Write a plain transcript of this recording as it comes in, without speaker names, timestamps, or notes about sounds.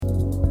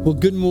Well,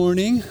 good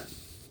morning.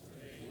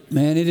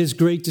 Man, it is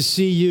great to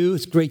see you.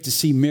 It's great to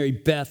see Mary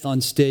Beth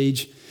on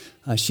stage.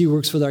 She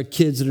works with our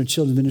kids in our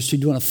children's ministry,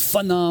 doing a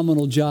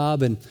phenomenal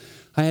job. And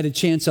I had a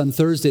chance on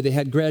Thursday. They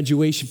had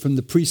graduation from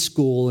the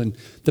preschool, and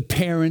the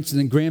parents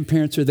and the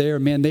grandparents are there.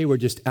 Man, they were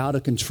just out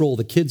of control.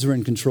 The kids were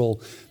in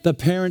control. The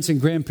parents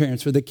and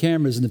grandparents were the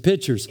cameras and the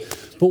pictures.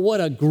 But what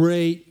a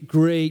great,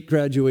 great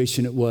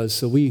graduation it was.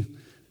 So we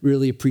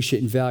really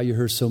appreciate and value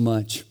her so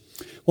much.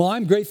 Well,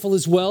 I'm grateful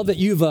as well that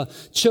you've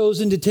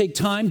chosen to take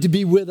time to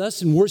be with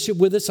us and worship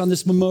with us on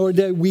this Memorial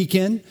Day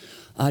weekend.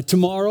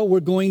 Tomorrow, we're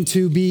going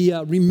to be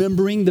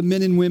remembering the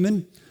men and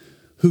women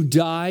who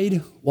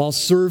died while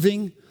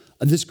serving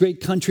this great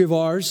country of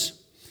ours.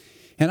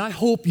 And I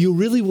hope you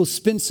really will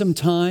spend some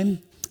time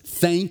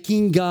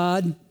thanking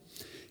God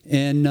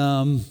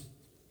and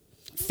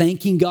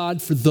thanking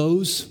God for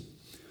those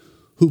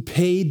who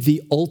paid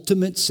the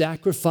ultimate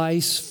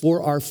sacrifice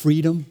for our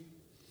freedom.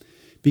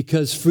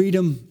 Because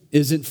freedom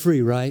isn't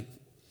free, right?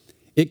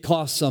 It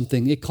costs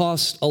something. It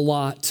costs a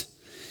lot.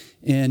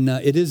 And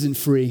it isn't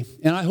free.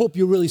 And I hope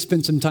you really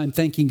spend some time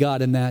thanking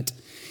God in that.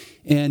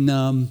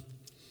 And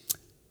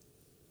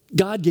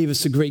God gave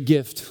us a great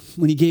gift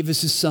when He gave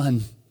us His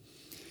Son.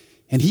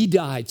 And He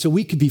died so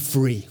we could be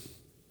free.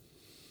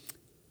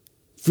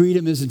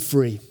 Freedom isn't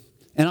free.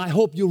 And I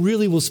hope you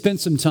really will spend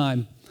some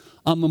time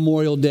on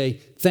Memorial Day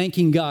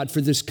thanking God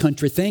for this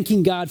country,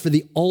 thanking God for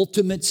the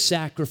ultimate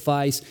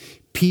sacrifice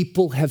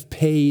people have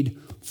paid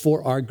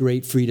for our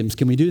great freedoms.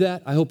 Can we do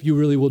that? I hope you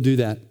really will do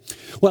that.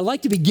 Well, I'd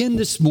like to begin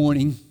this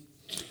morning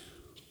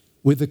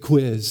with a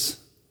quiz.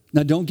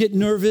 Now, don't get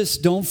nervous.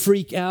 Don't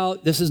freak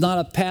out. This is not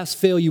a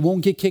pass-fail. You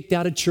won't get kicked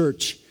out of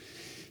church.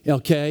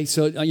 Okay?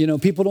 So,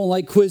 people don't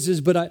like quizzes,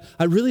 but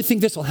I really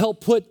think this will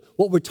help put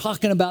what we're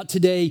talking about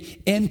today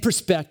in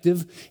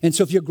perspective. And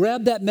so if you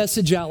grab that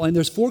message outline,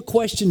 there's 4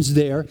 questions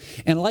there.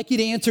 And I'd like you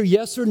to answer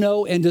yes or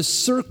no and to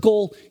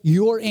circle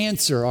your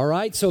answer, all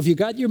right? So if you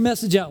got your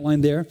message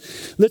outline there,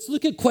 let's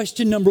look at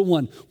question number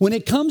 1. When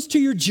it comes to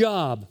your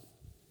job,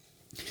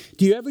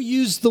 do you ever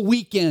use the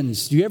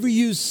weekends? Do you ever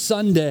use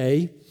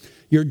Sunday,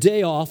 your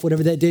day off,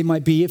 whatever that day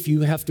might be, if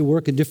you have to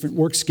work a different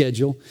work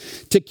schedule,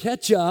 to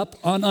catch up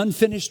on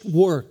unfinished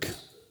work?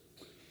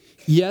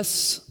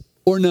 Yes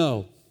or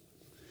no?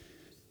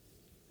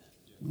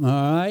 All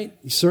right,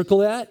 you circle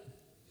that.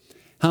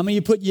 How many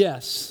of you put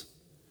yes?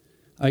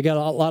 I got a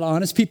lot of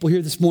honest people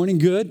here this morning.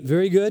 Good,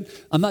 very good.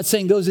 I'm not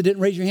saying those that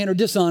didn't raise your hand are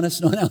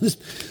dishonest. No,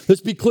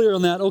 let's be clear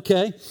on that,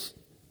 okay?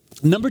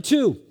 Number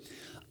 2,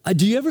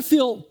 do you ever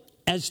feel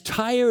as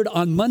tired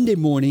on Monday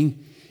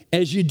morning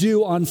as you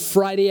do on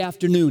Friday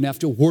afternoon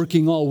after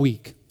working all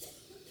week?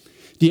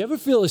 Do you ever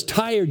feel as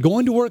tired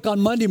going to work on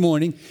Monday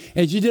morning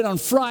as you did on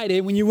Friday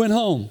when you went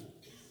home?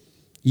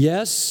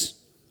 Yes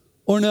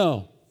or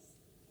no?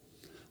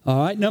 All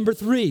right, number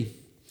 3.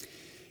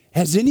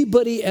 Has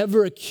anybody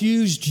ever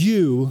accused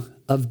you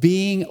of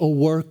being a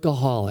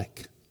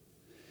workaholic?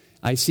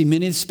 I see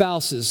many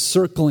spouses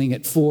circling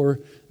it for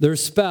their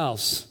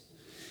spouse.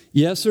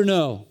 Yes or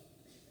no?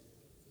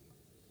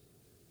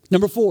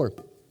 Number 4.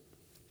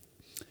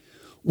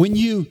 When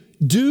you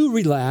do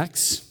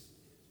relax,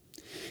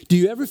 do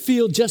you ever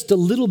feel just a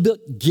little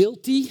bit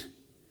guilty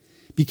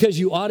because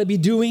you ought to be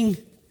doing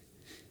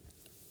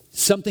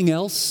something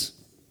else?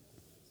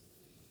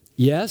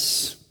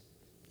 Yes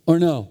or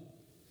no?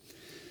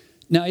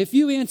 Now, if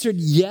you answered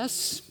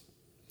yes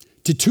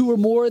to 2 or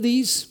more of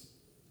these,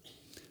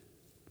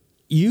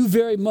 you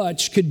very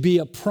much could be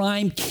a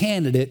prime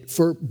candidate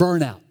for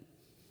burnout.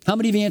 How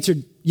many of you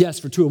answered yes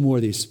for 2 or more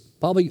of these?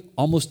 Probably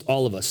almost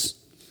all of us.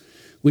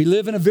 We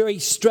live in a very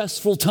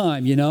stressful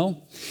time,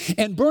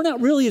 And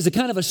burnout really is a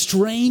kind of a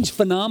strange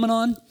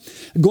phenomenon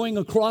going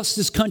across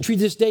this country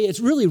this day. It's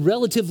really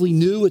relatively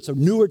new. It's a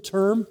newer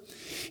term.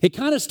 It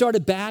kind of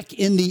started back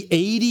in the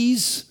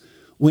 80s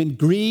when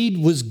greed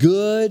was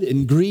good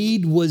and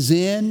greed was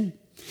in.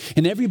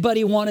 And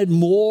everybody wanted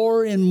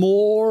more and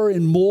more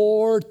and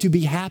more to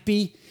be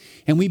happy.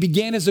 And we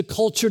began as a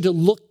culture to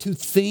look to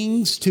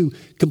things to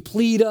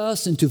complete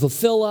us and to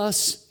fulfill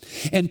us.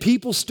 And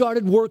people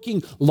started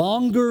working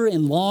longer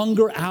and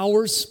longer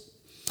hours.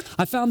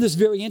 I found this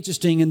very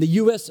interesting. In the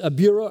U.S.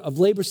 Bureau of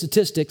Labor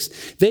Statistics,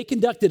 they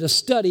conducted a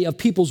study of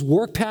people's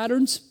work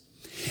patterns,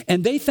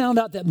 and they found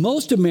out that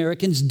most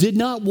Americans did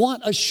not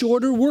want a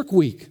shorter work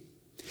week.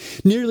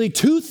 Nearly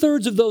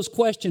 2/3 of those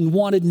questioned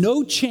wanted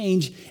no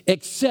change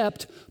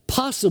except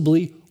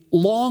possibly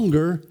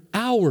longer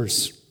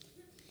hours.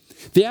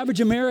 The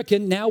average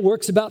American now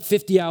works about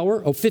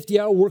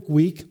 50-hour work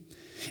week.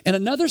 And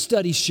another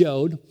study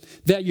showed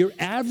that your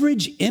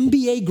average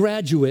MBA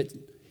graduate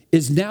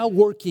is now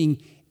working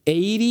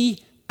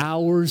 80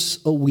 hours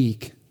a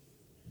week.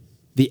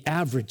 The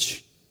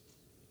average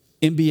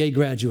MBA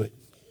graduate.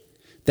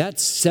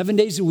 That's 7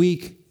 days a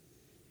week,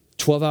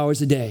 12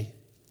 hours a day.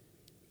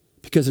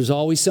 Because there's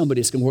always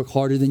somebody that's going to work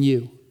harder than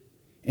you.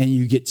 And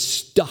you get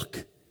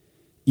stuck,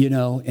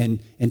 and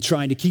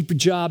trying to keep your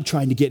job,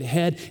 trying to get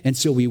ahead. And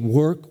so we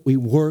work.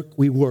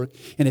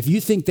 And if you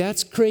think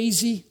that's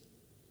crazy,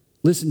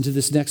 listen to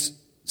this next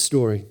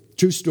story.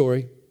 True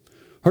story.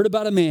 heard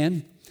about a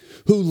man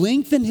who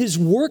lengthened his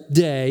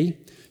workday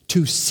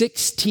to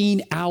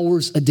 16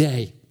 hours a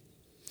day.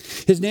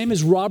 His name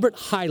is Robert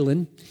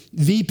Hyland,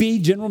 VP,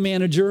 general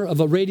manager of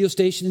a radio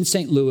station in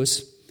St.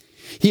 Louis.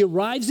 He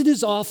arrives at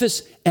his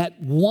office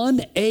at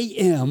 1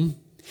 a.m.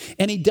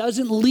 and he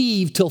doesn't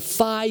leave till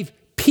 5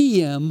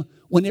 p.m.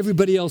 when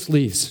everybody else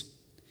leaves.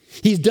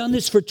 He's done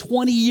this for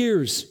 20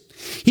 years.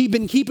 He's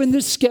been keeping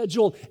this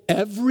schedule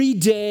every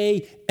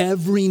day,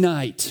 every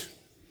night.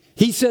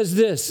 He says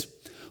this,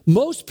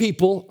 most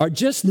people are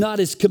just not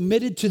as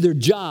committed to their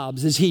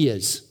jobs as he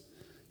is.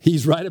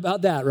 He's right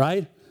about that,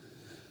 right?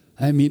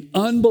 I mean,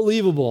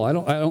 unbelievable.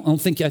 I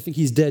think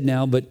he's dead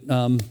now, but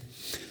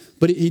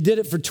he did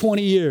it for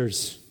 20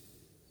 years.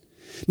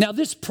 Now,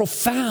 this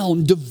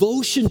profound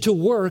devotion to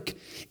work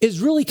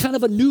is really kind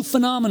of a new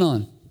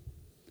phenomenon.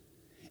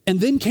 And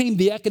then came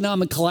the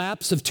economic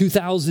collapse of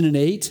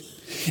 2008.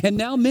 And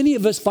now many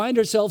of us find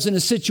ourselves in a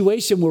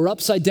situation where we're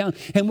upside down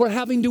and we're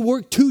having to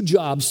work 2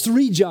 jobs,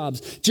 3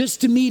 jobs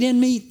just to meet and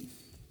meet.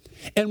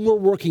 And we're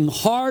working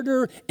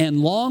harder and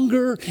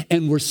longer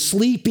and we're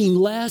sleeping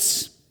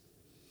less.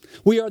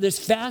 We are this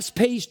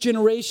fast-paced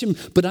generation,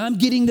 but I'm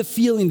getting the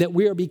feeling that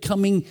we are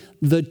becoming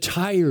the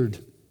tired,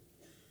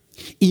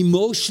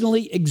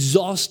 emotionally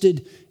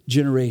exhausted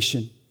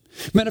generation.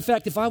 Matter of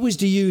fact, if I was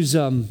to use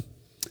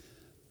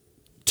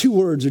 2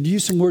 words or to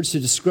use some words to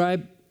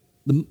describe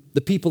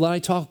the people that I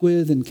talk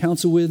with and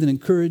counsel with and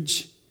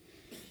encourage,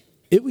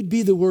 it would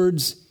be the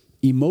words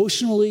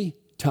emotionally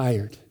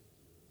tired.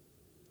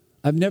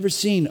 I've never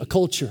seen a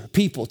culture,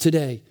 people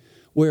today,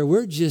 where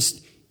we're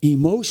just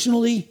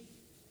emotionally,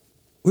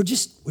 we're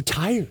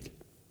tired.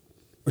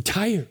 We're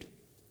tired.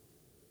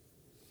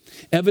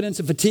 Evidence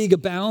of fatigue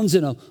abounds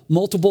in a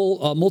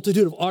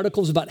multitude of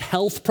articles about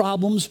health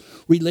problems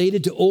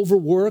related to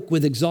overwork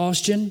with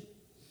exhaustion.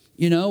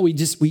 You know, we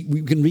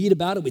can read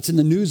about it. It's in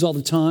the news all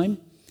the time.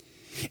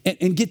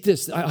 And get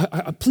this,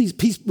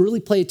 please really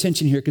pay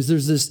attention here because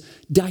there's this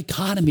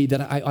dichotomy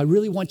that I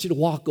really want you to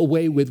walk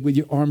away with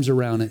your arms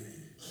around it.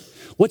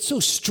 What's so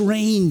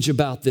strange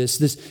about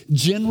this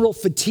general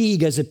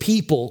fatigue as a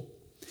people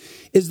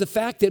is the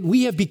fact that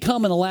we have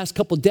become in the last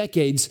couple of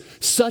decades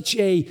such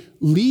a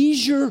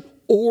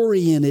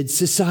leisure-oriented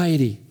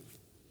society.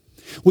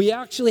 We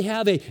actually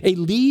have a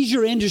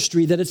leisure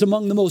industry that is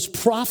among the most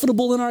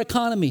profitable in our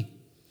economy.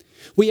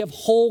 We have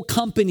whole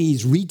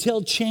companies,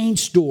 retail chain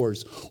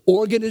stores,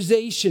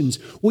 organizations.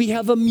 We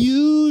have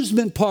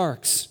amusement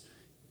parks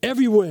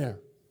everywhere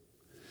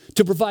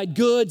to provide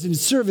goods and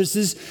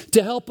services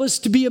to help us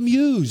to be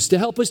amused, to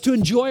help us to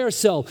enjoy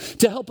ourselves,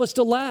 to help us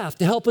to laugh,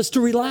 to help us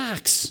to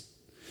relax.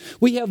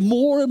 We have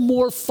more and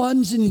more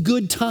funds and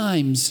good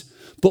times,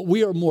 but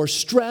we are more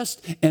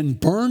stressed and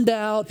burned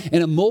out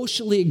and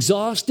emotionally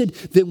exhausted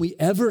than we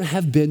ever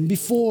have been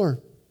before.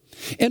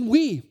 And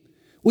we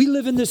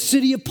live in the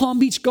city of Palm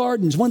Beach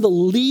Gardens, one of the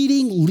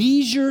leading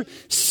leisure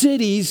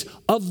cities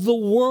of the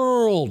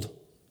world.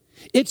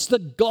 It's the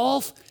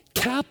golf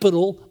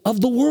capital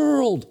of the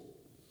world.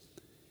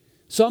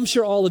 So I'm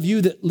sure all of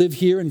you that live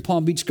here in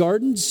Palm Beach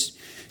Gardens,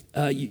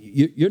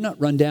 you're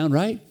not run down,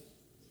 right?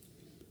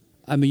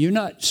 I mean, you're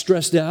not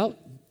stressed out,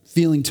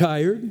 feeling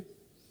tired.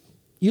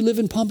 You live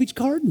in Palm Beach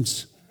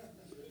Gardens,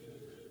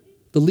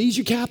 the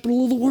leisure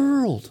capital of the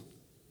world.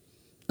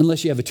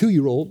 Unless you have a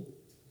 2-year-old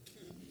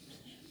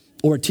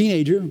or a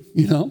teenager,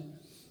 you know.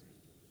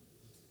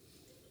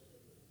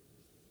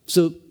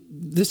 So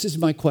this is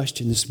my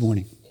question this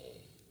morning.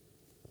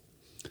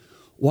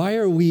 Why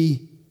are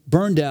we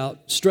burned out,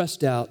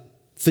 stressed out,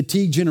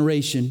 fatigued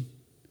generation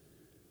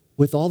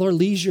with all our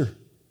leisure,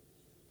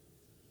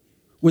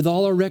 with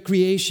all our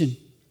recreation,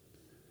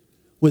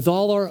 with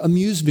all our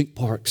amusement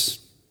parks?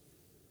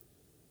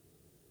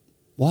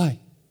 Why?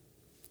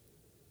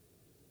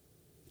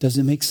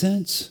 Doesn't make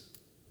sense.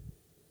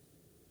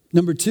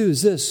 Number 2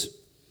 is this.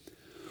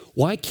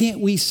 Why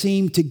can't we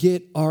seem to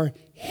get our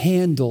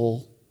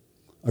handle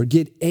or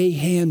get a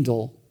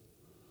handle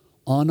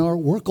on our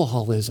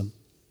workaholism?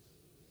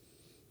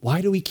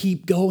 Why do we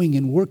keep going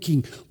and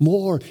working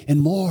more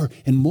and more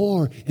and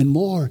more and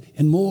more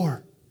and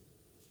more?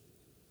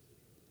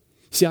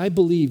 See, I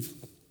believe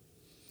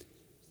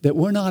that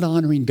we're not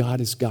honoring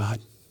God as God.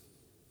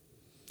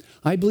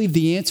 I believe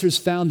the answer is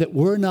found that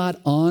we're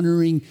not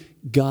honoring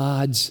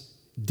God's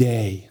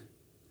day,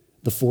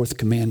 the 4th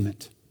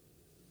commandment.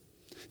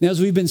 Now, as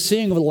we've been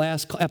seeing over the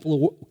last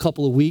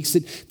couple of weeks,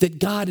 that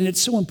God, and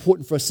it's so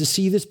important for us to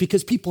see this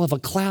because people have a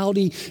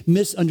cloudy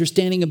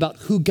misunderstanding about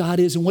who God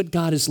is and what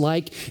God is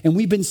like. And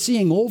we've been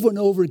seeing over and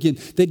over again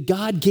that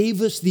God gave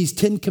us these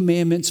 10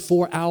 commandments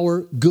for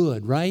our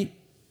good, right?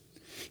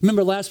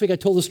 Remember last week I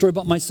told the story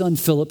about my son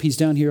Philip. He's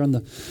down here on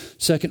the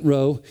 2nd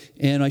row.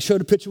 And I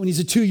showed a picture when he's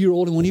a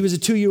 2-year-old. And when he was a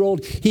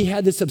 2-year-old, he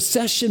had this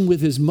obsession with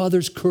his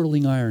mother's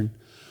curling iron.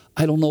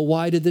 I don't know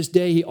why to this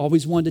day. He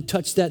always wanted to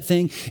touch that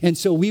thing. And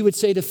so we would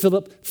say to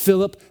Philip,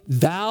 Philip,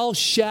 thou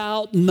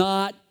shalt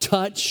not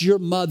touch your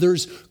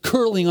mother's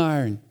curling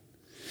iron.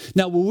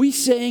 Now, were we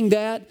saying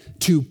that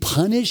to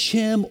punish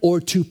him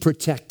or to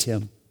protect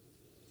him?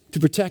 To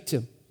protect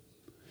him.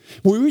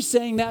 Were we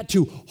saying that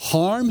to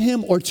harm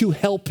him or to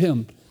help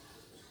him?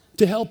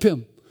 To help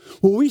him.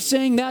 Were we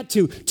saying that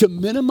to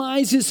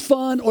minimize his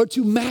fun or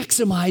to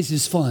maximize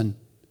his fun?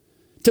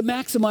 To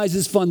maximize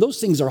his fun. Those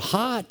things are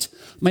hot.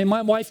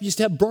 My wife used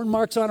to have burn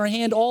marks on her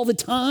hand all the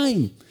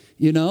time,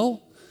 you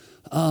know.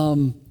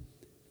 And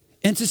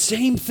it's the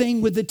same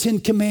thing with the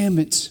 10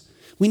 Commandments.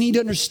 We need to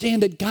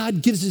understand that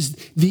God gives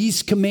us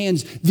these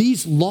commands,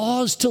 these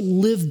laws to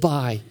live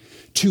by,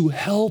 to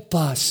help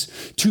us,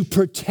 to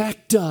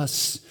protect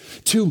us,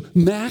 to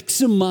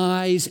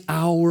maximize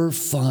our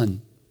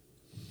fun.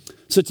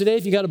 So today,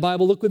 if you got a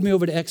Bible, look with me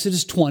over to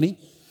Exodus 20.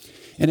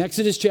 In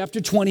Exodus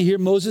chapter 20 here,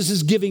 Moses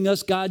is giving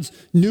us God's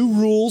new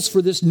rules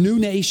for this new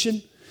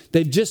nation.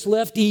 They've just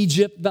left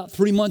Egypt about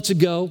 3 months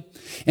ago.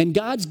 And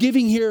God's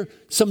giving here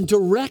some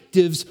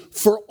directives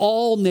for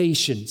all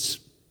nations.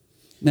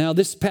 Now,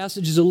 this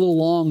passage is a little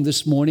long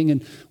this morning.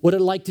 And what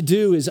I'd like to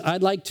do is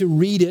I'd like to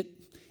read it.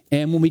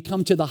 And when we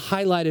come to the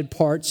highlighted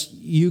parts,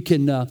 you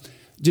can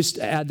just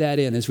add that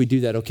in as we do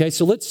that, okay?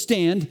 So let's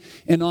stand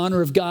in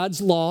honor of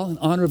God's law, in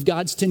honor of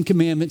God's 10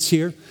 Commandments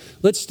here.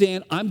 Let's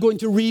stand. I'm going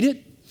to read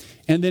it.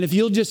 And then if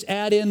you'll just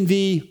add in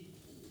the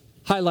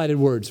highlighted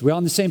words. We all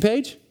on the same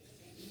page?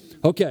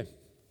 Okay.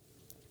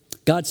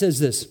 God says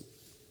this.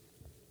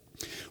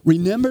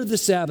 Remember the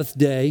Sabbath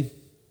day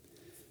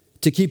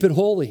to keep it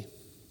holy.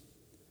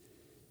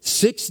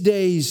 6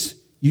 days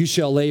you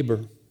shall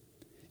labor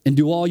and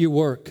do all your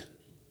work.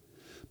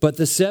 But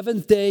the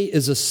seventh day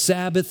is a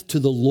Sabbath to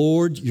the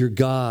Lord your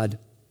God.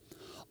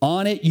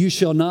 On it you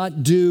shall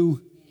not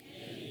do...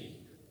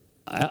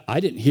 I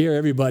didn't hear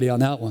everybody on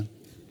that one.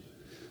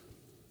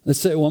 Let's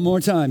say it one more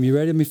time. You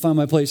ready? Let me find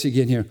my place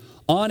again here.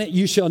 On it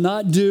you shall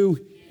not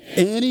do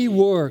any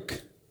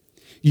work.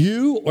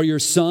 You or your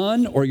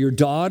son or your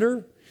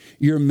daughter,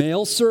 your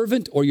male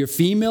servant or your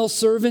female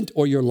servant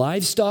or your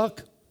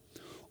livestock,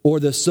 or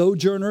the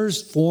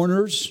sojourners,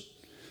 foreigners,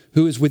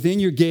 who is within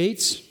your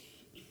gates.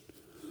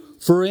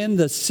 For in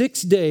the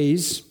 6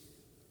 days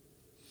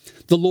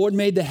the Lord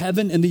made the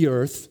heaven and the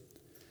earth,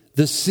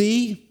 the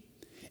sea,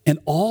 and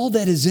all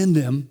that is in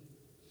them,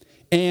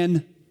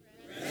 and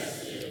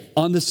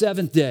on the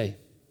seventh day.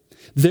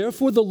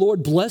 Therefore the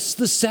Lord blessed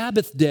the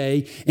Sabbath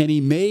day, and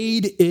he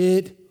made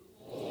it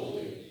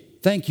holy.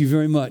 Thank you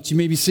very much. You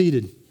may be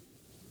seated.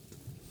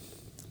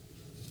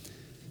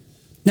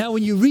 Now,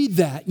 when you read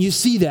that, you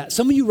see that.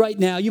 Some of you right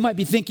now, you might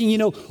be thinking,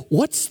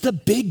 what's the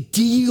big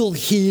deal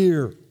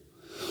here?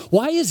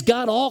 Why is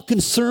God all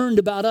concerned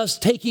about us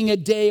taking a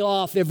day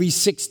off every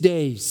 6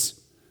 days?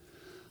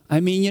 I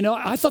mean,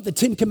 I thought the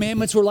 10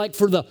 Commandments were like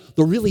for the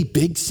really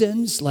big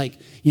sins, like,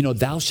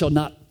 thou shalt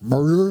not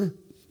murder,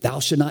 thou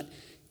shalt not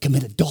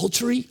commit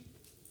adultery,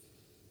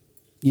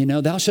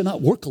 thou shalt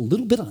not work a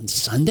little bit on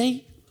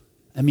Sunday.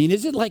 I mean,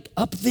 is it like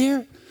up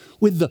there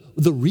with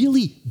the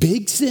really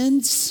big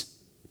sins?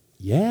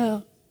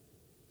 Yeah,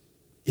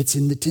 it's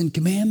in the 10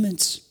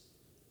 Commandments.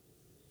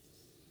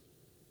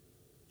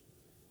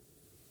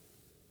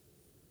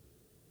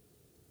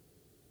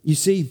 You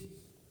see,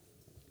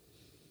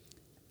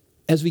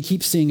 as we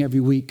keep seeing every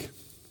week,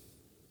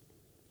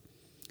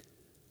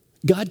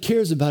 God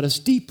cares about us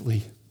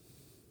deeply.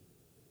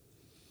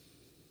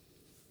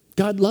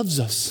 God loves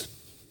us.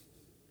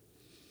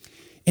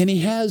 And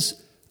he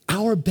has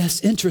our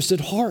best interest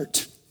at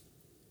heart.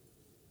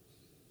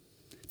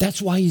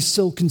 That's why he's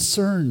so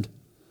concerned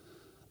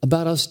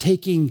about us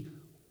taking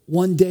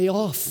one day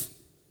off.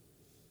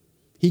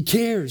 He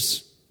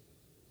cares.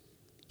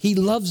 He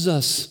loves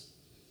us.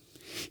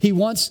 He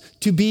wants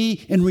to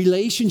be in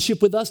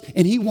relationship with us,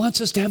 and he wants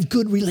us to have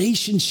good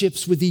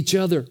relationships with each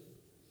other.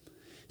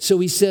 So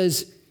he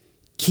says,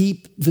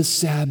 keep the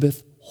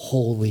Sabbath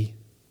holy.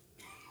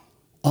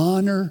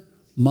 Honor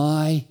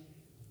my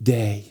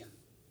day.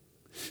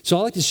 So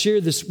I'd like to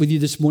share this with you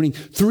this morning.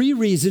 3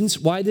 reasons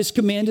why this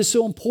command is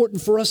so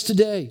important for us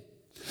today.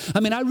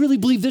 I mean, I really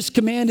believe this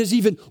command is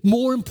even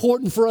more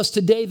important for us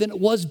today than it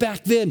was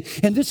back then.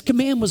 And this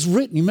command was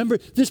written, remember,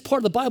 this part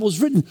of the Bible was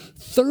written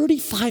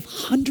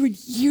 3,500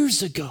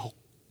 years ago.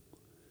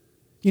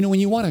 When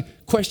you want to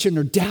question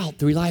or doubt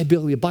the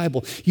reliability of the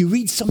Bible, you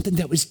read something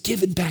that was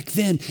given back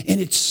then,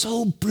 and it's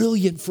so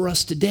brilliant for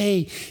us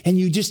today. And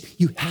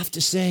you have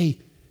to say,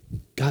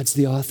 God's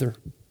the author.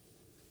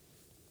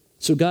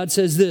 So God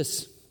says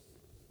this,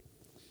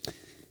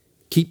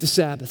 keep the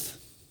Sabbath,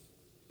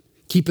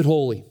 keep it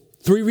holy.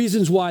 3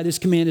 reasons why this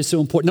command is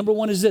so important. Number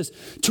 1 is this,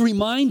 to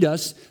remind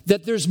us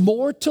that there's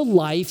more to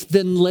life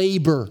than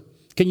labor.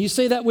 Can you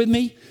say that with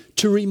me?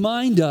 To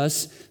remind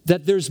us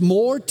that there's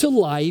more to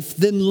life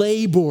than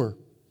labor.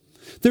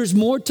 There's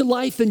more to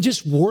life than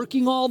just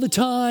working all the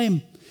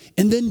time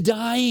and then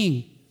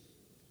dying.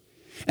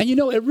 And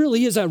it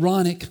really is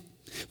ironic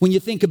when you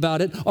think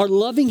about it. Our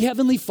loving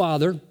Heavenly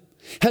Father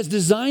has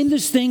designed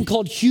this thing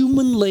called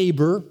human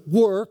labor,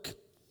 work.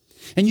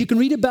 And you can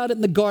read about it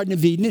in the Garden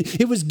of Eden.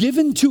 It was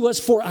given to us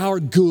for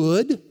our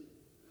good,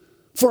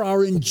 for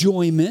our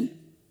enjoyment.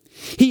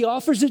 He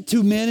offers it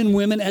to men and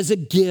women as a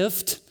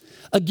gift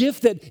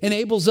that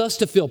enables us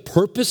to feel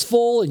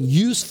purposeful and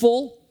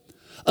useful,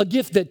 a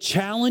gift that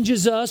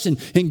challenges us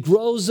and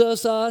grows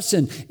us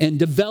and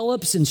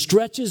develops and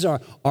stretches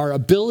our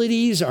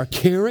abilities, our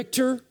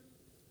character.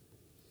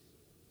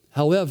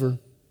 However,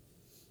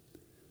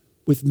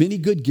 with many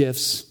good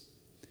gifts,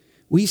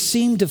 we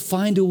seem to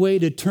find a way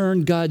to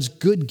turn God's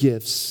good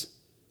gifts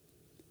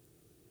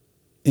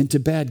into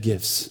bad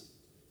gifts.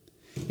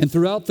 And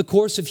throughout the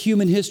course of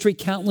human history,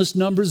 countless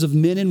numbers of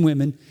men and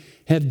women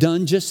have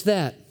done just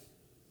that.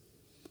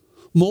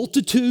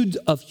 Multitudes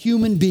of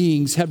human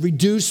beings have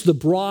reduced the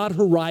broad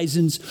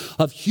horizons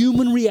of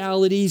human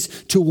realities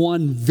to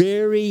one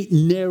very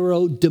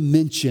narrow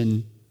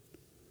dimension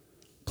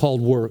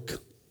called work.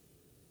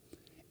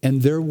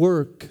 And their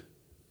work,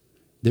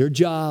 their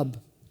job,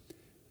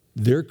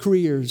 their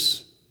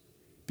careers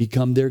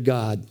become their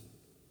God.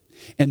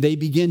 And they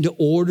begin to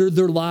order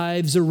their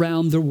lives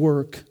around their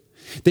work.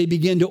 They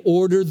begin to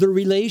order their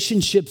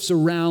relationships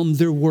around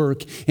their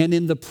work. And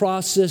in the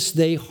process,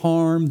 they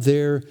harm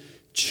their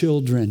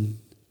children.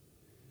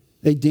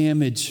 They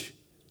damage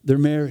their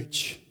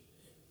marriage.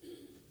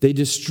 They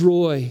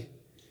destroy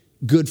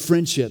good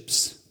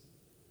friendships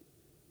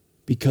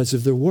because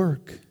of their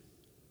work.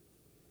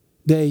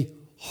 They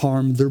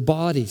harm their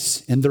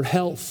bodies and their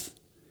health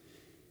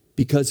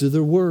because of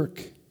their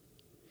work.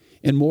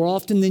 And more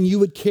often than you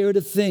would care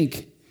to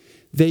think,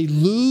 they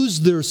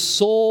lose their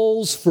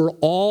souls for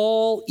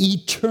all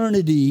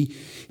eternity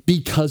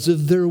because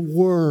of their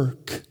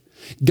work.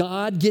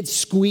 God gets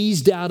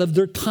squeezed out of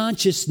their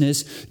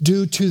consciousness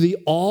due to the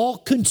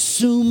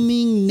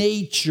all-consuming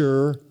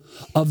nature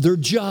of their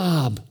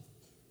job.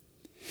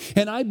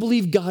 And I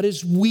believe God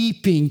is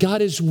weeping.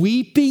 God is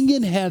weeping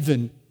in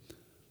heaven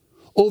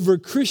over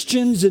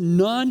Christians and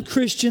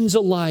non-Christians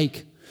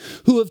alike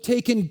who have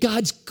taken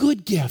God's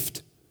good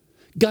gift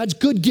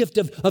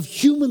of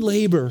human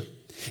labor,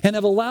 and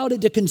have allowed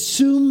it to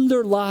consume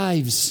their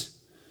lives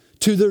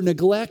to their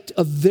neglect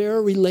of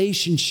their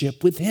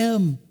relationship with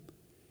Him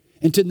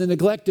and to the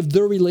neglect of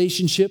their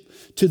relationship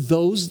to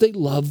those they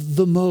love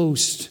the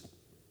most.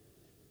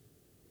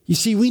 You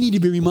see, we need to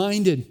be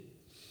reminded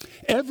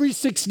every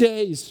 6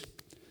 days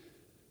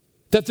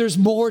that there's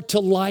more to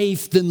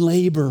life than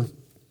labor.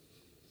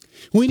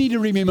 We need to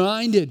be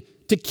reminded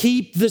to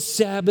keep the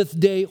Sabbath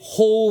day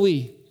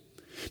holy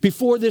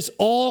before this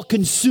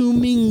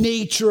all-consuming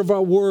nature of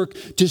our work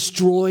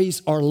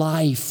destroys our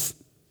life.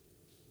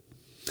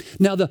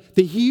 Now, the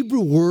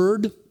Hebrew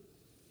word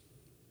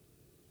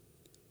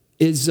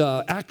is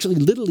actually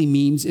literally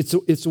means,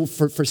 it's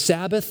for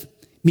Sabbath,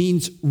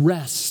 means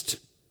rest.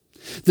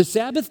 The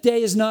Sabbath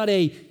day is not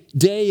a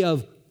day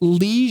of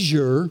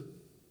leisure,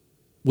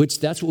 which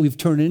that's what we've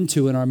turned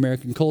into in our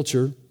American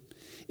culture.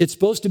 It's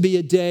supposed to be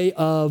a day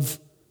of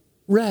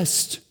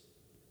rest.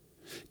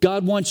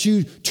 God wants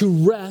you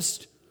to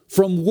rest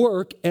from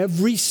work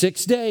every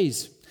 6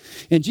 days.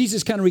 And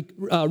Jesus kind of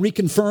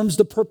reconfirms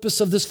the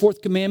purpose of this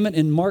fourth commandment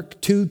in Mark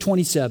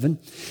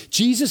 2:27.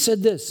 Jesus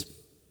said this: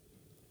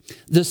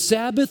 the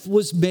Sabbath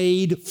was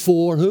made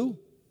for who?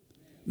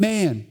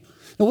 Man.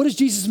 Now, what does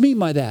Jesus mean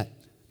by that?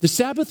 The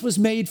Sabbath was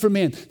made for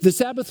man. The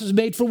Sabbath was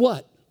made for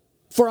what?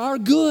 For our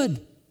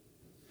good.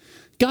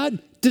 God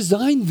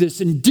designed this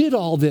and did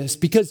all this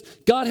because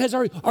God has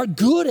our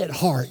good at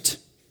heart.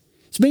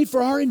 It's made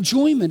for our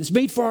enjoyment. It's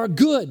made for our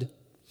good.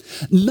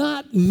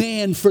 Not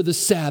man for the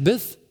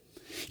Sabbath.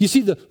 You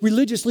see, the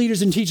religious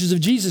leaders and teachers of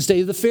Jesus'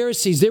 day, the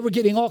Pharisees, they were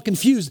getting all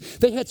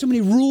confused. They had so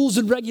many rules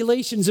and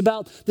regulations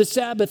about the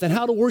Sabbath and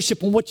how to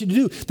worship and what you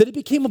do that it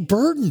became a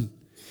burden.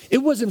 It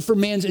wasn't for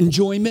man's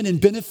enjoyment and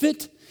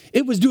benefit.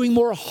 It was doing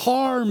more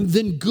harm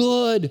than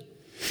good.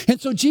 And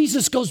so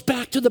Jesus goes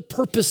back to the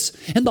purpose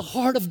and the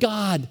heart of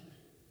God,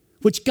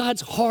 which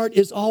God's heart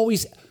is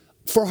always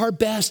for our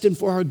best and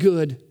for our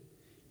good.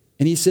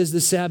 And He says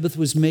the Sabbath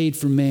was made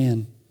for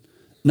man,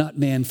 not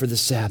man for the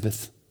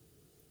Sabbath.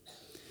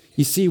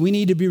 You see, we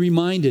need to be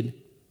reminded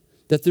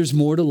that there's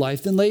more to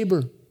life than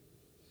labor.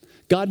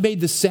 God made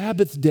the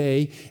Sabbath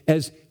day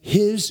as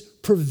His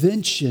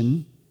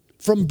prevention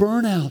from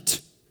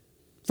burnout.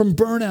 From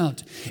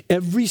burnout.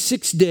 Every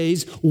 6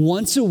 days,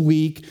 once a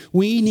week,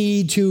 we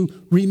need to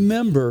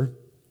remember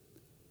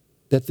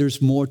that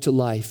there's more to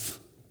life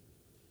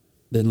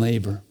than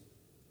labor.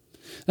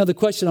 Now, the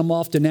question I'm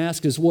often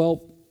asked is,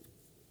 well,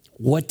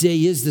 what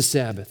day is the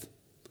Sabbath?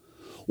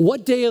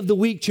 What day of the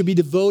week should be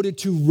devoted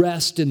to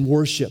rest and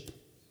worship?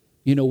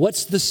 You know,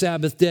 what's the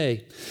Sabbath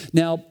day?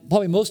 Now,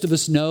 probably most of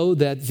us know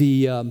that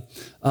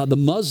the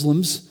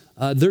Muslims,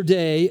 their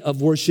day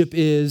of worship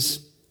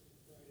is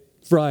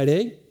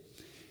Friday,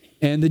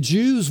 and the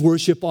Jews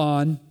worship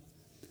on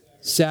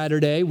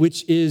Saturday,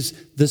 which is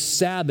the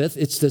Sabbath.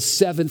 It's the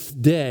seventh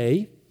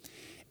day.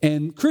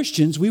 And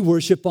Christians, we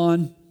worship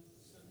on,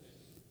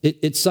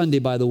 it's Sunday,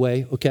 by the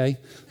way, okay?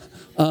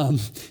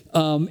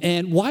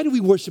 And why do we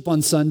worship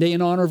on Sunday?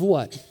 In honor of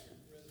what?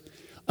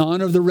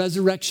 Honor of the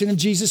resurrection of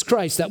Jesus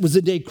Christ. That was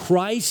the day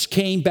Christ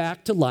came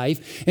back to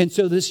life. And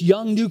so this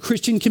young new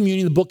Christian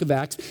community in the book of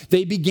Acts,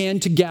 they began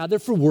to gather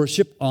for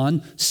worship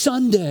on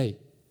Sunday.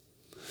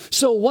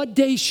 So what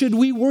day should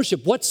we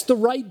worship? What's the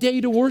right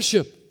day to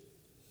worship?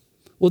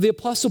 Well, the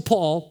Apostle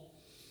Paul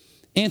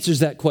answers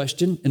that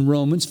question in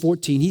Romans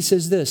 14. He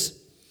says this.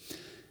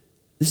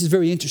 This is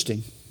very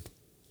interesting.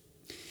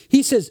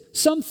 He says,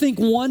 some think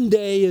one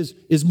day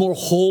is more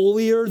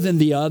holier than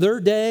the other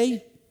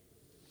day,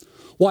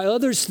 while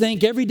others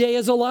think every day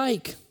is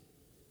alike.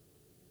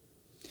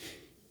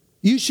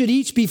 You should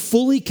each be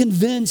fully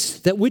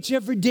convinced that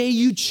whichever day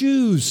you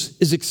choose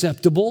is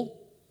acceptable.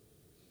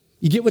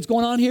 You get what's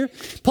going on here?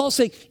 Paul's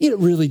saying, it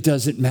really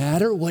doesn't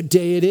matter what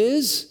day it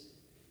is.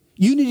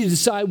 You need to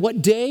decide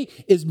what day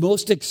is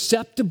most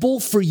acceptable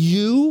for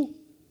you.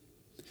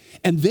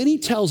 And then he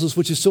tells us,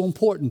 which is so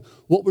important,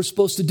 what we're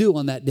supposed to do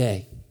on that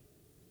day.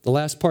 The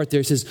last part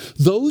there says,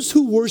 those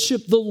who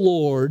worship the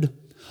Lord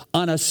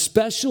on a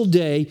special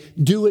day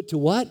do it to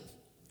what?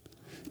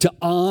 To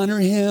honor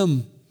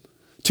him.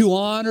 To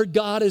honor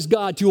God as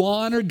God. To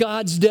honor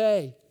God's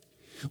day.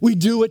 We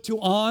do it to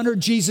honor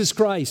Jesus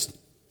Christ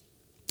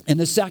and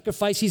the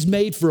sacrifice he's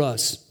made for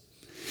us.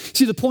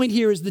 See, the point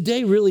here is the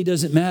day really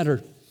doesn't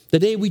matter. The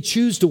day we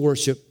choose to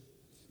worship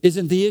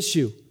isn't the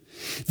issue.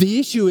 The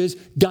issue is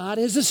God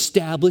has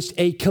established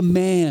a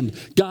command.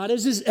 God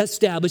has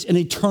established an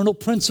eternal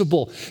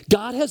principle.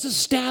 God has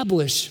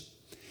established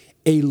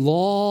a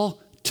law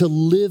to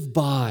live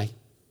by.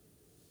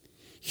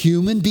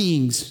 Human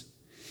beings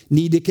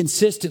need to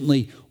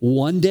consistently,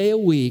 one day a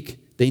week,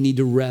 they need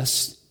to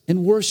rest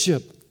and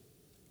worship.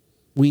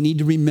 We need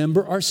to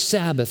remember our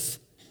Sabbath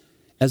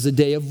as a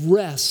day of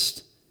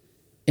rest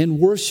and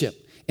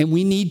worship. And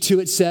we need to,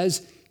 it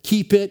says,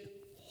 keep it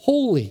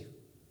holy.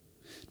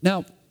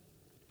 Now,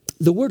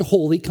 the word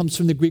holy comes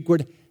from the Greek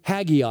word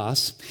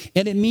hagios,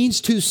 and it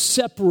means to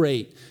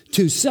separate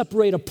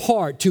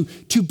apart,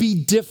 to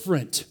be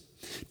different,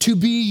 to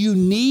be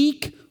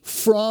unique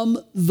from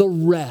the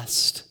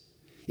rest.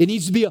 It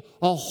needs to be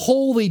a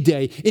holy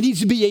day. It needs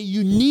to be a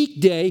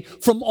unique day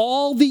from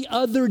all the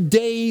other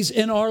days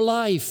in our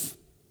life.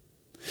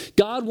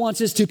 God wants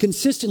us to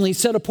consistently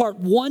set apart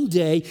one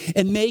day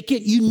and make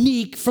it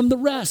unique from the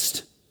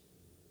rest.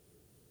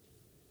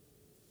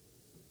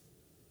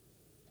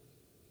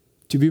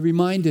 To be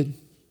reminded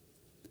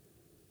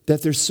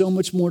that there's so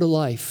much more to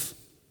life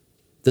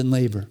than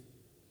labor.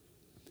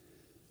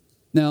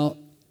 Now,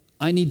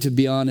 I need to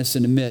be honest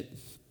and admit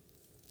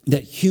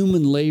that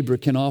human labor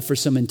can offer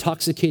some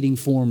intoxicating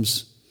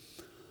forms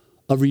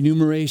of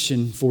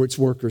remuneration for its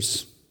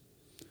workers,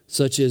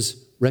 such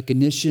as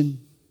recognition,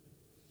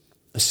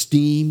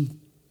 esteem.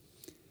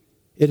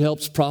 It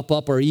helps prop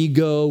up our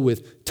ego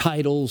with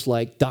titles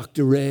like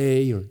Dr.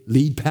 Ray or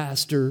lead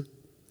pastor,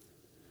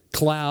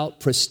 clout,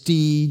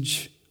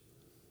 prestige.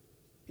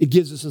 It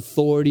gives us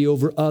authority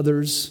over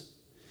others,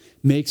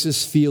 makes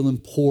us feel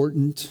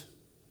important,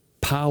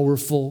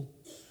 powerful.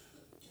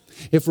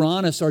 If we're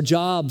honest, our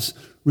jobs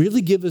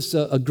really give us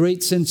a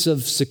great sense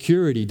of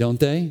security, don't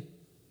they?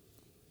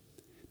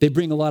 They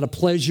bring a lot of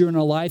pleasure in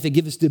our life. They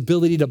give us the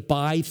ability to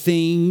buy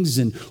things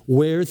and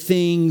wear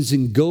things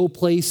and go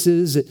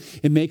places.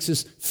 It makes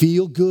us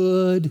feel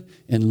good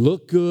and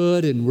look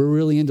good, and we're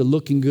really into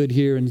looking good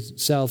here in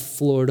South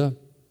Florida.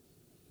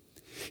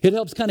 It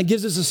helps kind of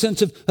gives us a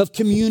sense of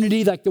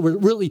community, like that we're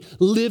really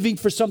living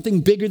for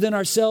something bigger than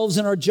ourselves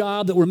in our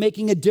job, that we're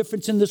making a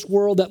difference in this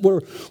world, that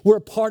we're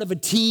a part of a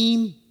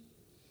team.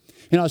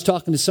 And I was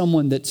talking to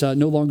someone that's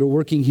no longer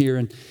working here,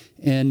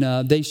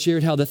 and they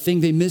shared how the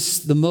thing they miss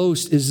the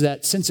most is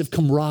that sense of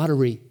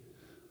camaraderie.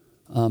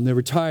 They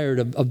were tired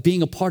of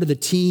being a part of the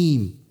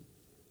team.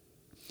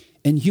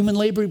 And human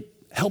labor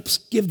helps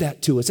give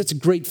that to us. That's a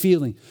great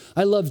feeling.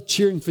 I love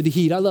cheering for the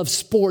Heat. I love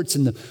sports.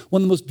 And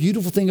one of the most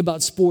beautiful things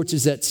about sports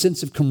is that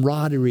sense of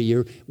camaraderie.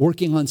 You're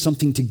working on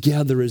something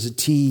together as a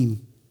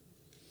team.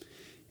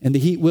 And the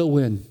Heat will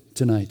win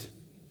tonight.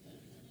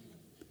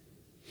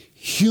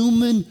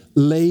 Human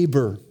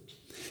labor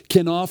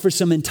can offer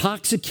some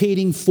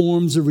intoxicating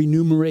forms of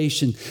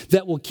remuneration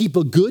that will keep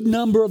a good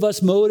number of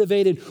us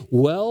motivated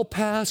well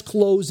past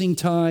closing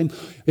time.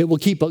 It will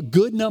keep a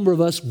good number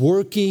of us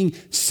working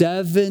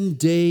 7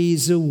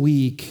 days a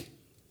week.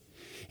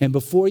 And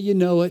before you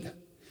know it,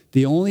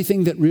 the only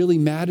thing that really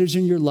matters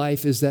in your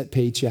life is that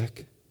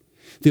paycheck.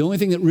 The only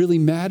thing that really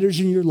matters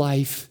in your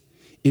life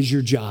is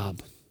your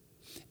job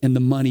and the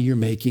money you're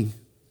making.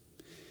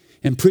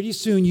 And pretty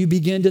soon you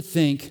begin to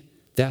think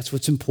that's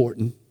what's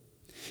important.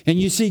 And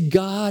you see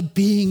God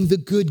being the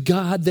good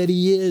God that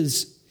he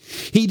is.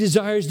 He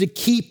desires to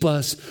keep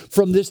us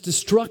from this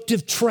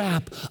destructive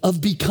trap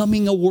of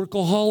becoming a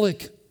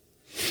workaholic.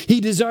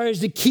 He desires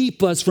to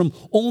keep us from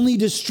only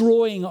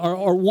destroying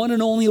our one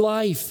and only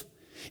life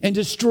and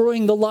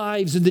destroying the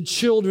lives of the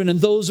children and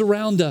those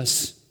around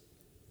us.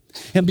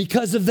 And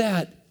because of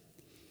that,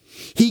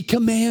 he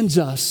commands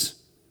us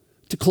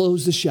to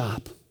close the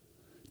shop,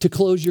 to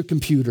close your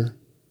computer,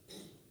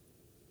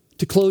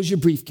 to close your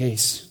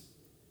briefcase,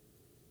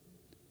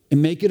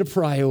 and make it a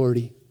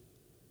priority,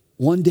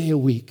 one day a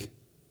week,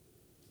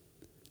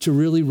 to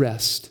really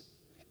rest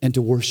and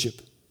to worship.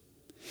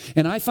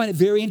 And I find it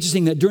very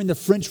interesting that during the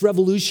French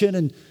Revolution,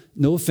 and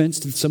no offense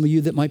to some of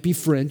you that might be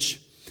French,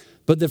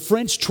 but the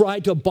French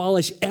tried to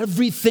abolish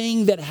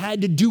everything that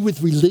had to do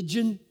with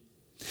religion.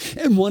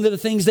 And one of the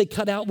things they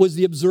cut out was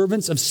the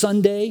observance of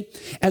Sunday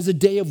as a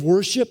day of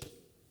worship.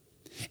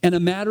 And a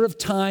matter of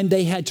time,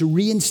 they had to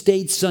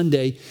reinstate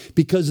Sunday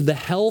because of the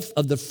health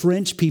of the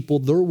French people.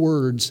 Their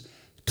words,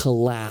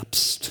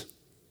 collapsed.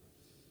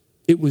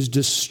 It was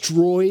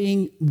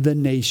destroying the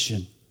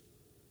nation.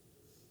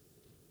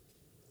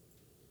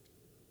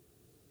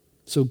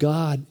 So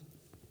God,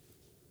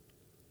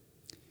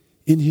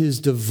 in his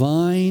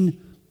divine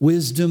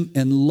wisdom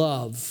and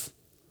love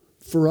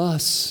for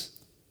us,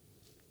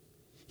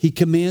 he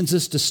commands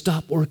us to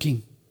stop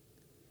working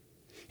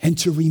and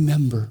to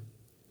remember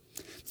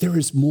there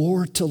is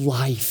more to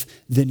life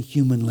than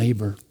human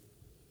labor.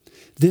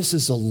 This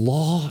is a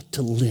law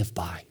to live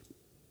by.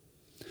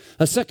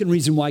 A second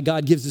reason why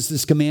God gives us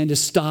this command to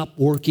stop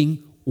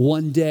working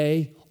one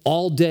day,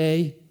 all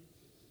day,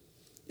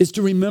 is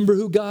to remember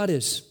who God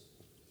is.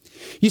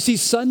 You see,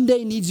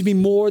 Sunday needs to be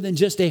more than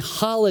just a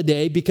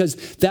holiday, because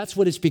that's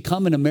what it's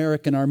become in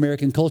America, in our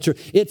American culture.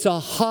 It's a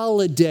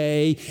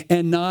holiday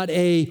and not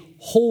a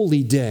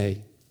holy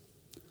day.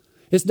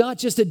 It's not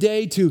just a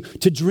day to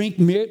drink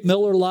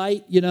Miller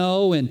Lite,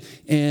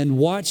 and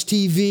watch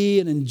TV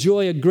and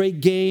enjoy a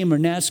great game or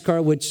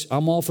NASCAR, which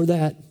I'm all for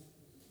that.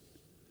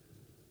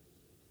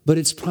 But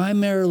it's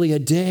primarily a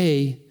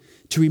day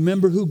to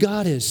remember who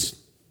God is.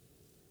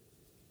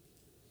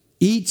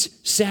 Each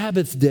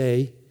Sabbath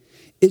day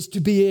is to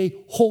be a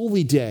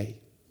holy day.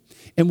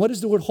 And what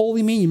does the word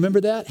holy mean? You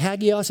remember that?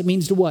 Hagios, it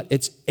means to what?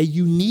 It's a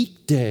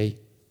unique day.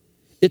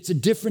 It's a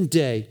different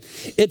day.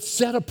 It's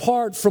set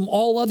apart from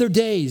all other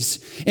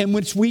days in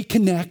which we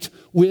connect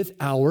with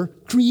our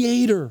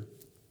Creator.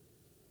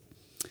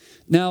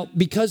 Now,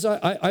 because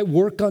I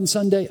work on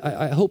Sunday,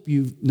 I hope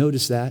you've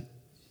noticed that.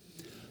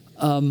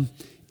 And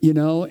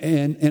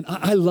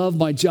I love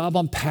my job.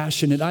 I'm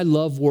passionate. I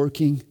love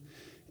working.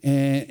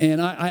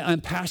 And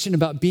I'm passionate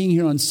about being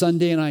here on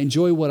Sunday, and I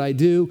enjoy what I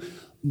do,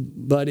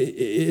 but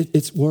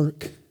it's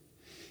work.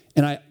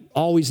 And I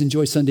always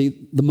enjoy Sunday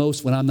the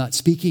most when I'm not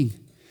speaking,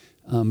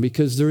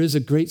 because there is a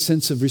great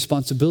sense of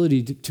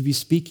responsibility to be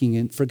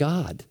speaking for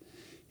God.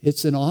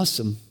 It's an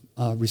awesome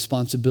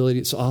responsibility.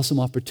 It's an awesome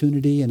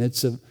opportunity, and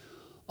it's an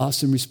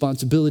awesome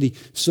responsibility.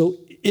 So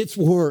it's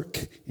work.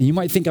 And you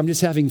might think I'm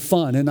just having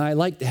fun, and I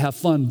like to have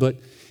fun, but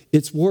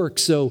it's work.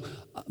 So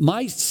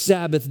my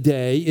Sabbath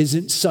day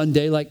isn't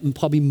Sunday like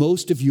probably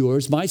most of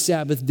yours. My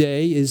Sabbath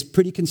day is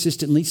pretty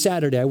consistently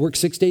Saturday. I work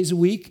 6 days a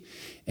week,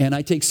 and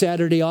I take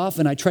Saturday off,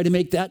 and I try to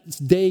make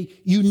that day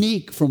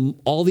unique from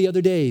all the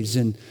other days.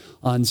 And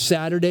on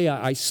Saturday,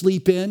 I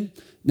sleep in.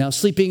 Now,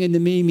 sleeping in to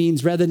me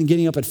means rather than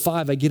getting up at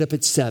 5, I get up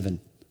at 7,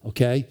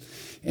 okay?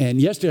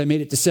 And yesterday I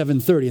made it to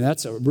 7:30, and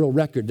that's a real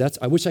record.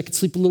 I wish I could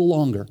sleep a little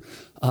longer,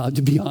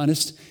 to be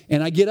honest.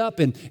 And I get up,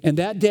 and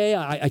that day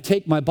I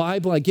take my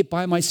Bible, I get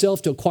by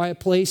myself to a quiet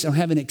place, and I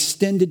have an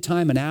extended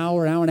time, an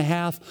hour and a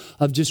half,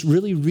 of just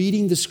really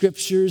reading the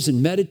scriptures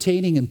and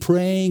meditating and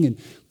praying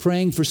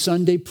for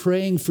Sunday,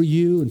 praying for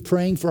you, and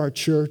praying for our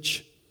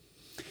church.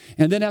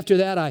 And then after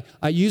that,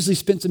 I usually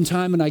spend some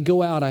time and I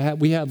go out.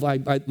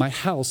 My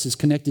house is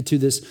connected to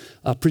this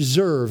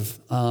preserve,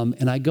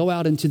 and I go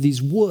out into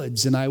these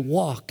woods and I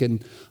walk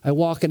an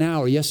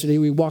hour. Yesterday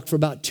we walked for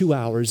about 2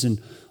 hours, and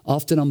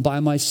often I'm by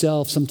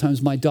myself.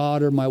 Sometimes my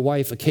daughter, my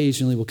wife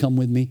occasionally will come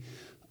with me.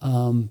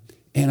 And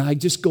I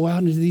just go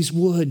out into these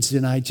woods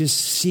and I just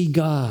see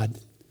God.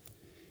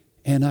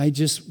 And I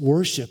just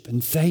worship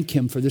and thank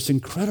Him for this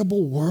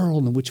incredible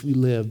world in which we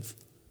live.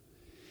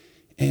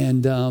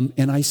 And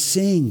I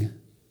sing.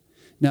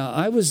 Now,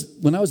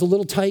 when I was a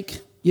little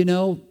tyke,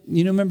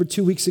 remember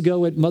 2 weeks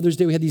ago at Mother's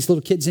Day, we had these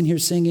little kids in here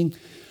singing.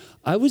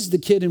 I was the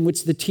kid in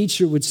which the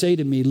teacher would say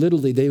to me,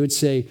 literally, they would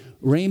say,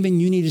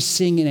 Raymond, you need to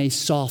sing in a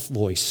soft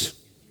voice.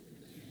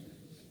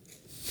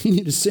 You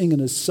need to sing in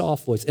a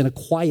soft voice, in a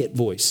quiet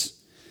voice.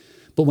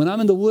 But when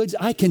I'm in the woods,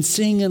 I can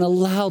sing in a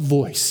loud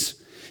voice.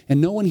 And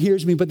no one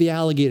hears me but the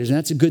alligators, and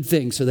that's a good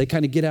thing. So they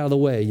kind of get out of the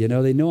way,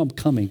 they know I'm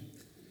coming.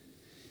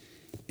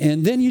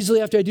 And then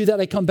usually after I do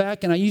that, I come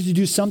back and I usually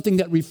do something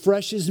that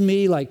refreshes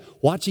me, like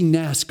watching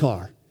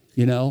NASCAR,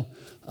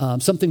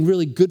 something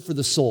really good for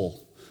the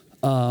soul.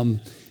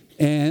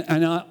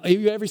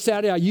 Every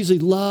Saturday, I usually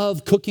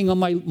love cooking on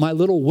my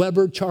little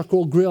Weber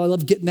charcoal grill. I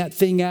love getting that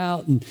thing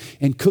out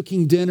and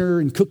cooking dinner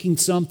and cooking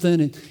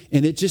something.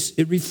 And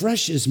it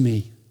refreshes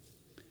me.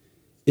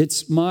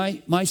 It's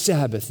my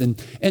Sabbath.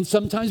 And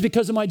sometimes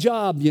because of my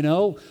job,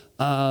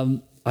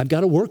 I've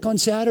got to work on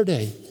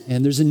Saturday,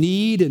 and there's a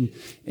need,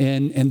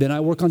 and then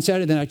I work on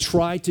Saturday. Then I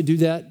try to do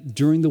that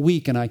during the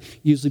week, and I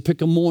usually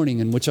pick a morning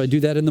in which I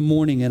do that in the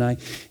morning, and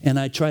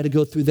I try to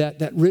go through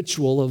that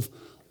ritual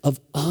of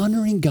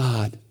honoring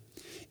God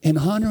and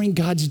honoring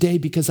God's day,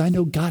 because I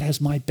know God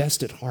has my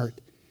best at heart,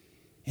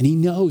 and He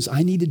knows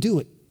I need to do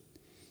it.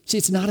 See,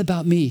 it's not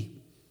about me,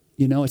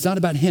 it's not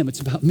about Him, it's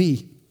about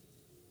me.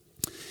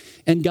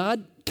 And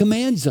God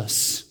commands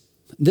us.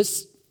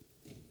 This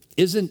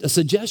isn't a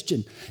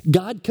suggestion.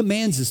 God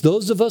commands us.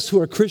 Those of us who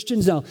are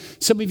Christians, now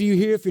some of you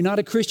here, if you're not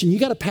a Christian, you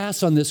got to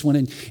pass on this one,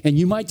 and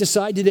you might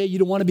decide today you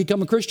don't want to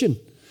become a Christian.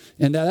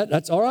 And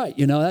that's all right.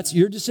 That's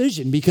your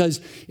decision, because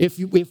if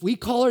we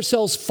call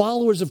ourselves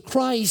followers of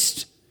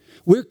Christ,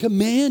 we're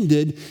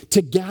commanded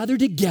to gather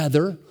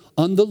together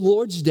on the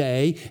Lord's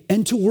day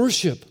and to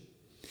worship.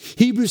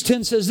 Hebrews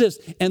 10 says this,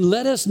 and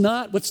let us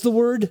not, what's the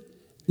word?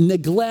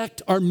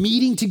 Neglect our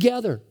meeting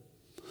together.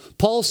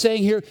 Paul's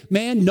saying here,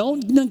 man,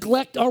 don't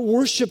neglect our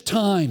worship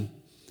time.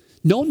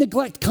 Don't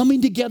neglect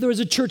coming together as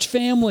a church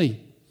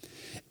family.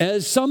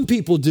 As some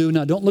people do,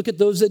 now don't look at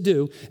those that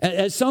do,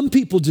 as some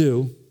people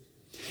do,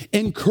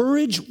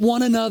 encourage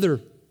one another,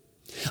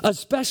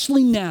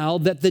 especially now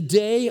that the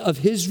day of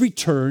his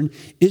return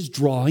is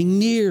drawing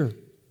near.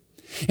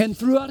 And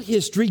throughout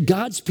history,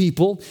 God's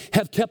people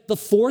have kept the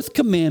fourth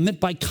commandment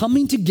by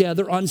coming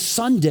together on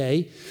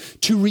Sunday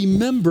to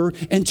remember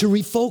and to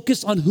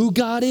refocus on who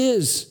God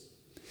is.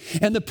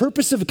 And the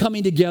purpose of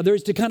coming together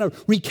is to kind of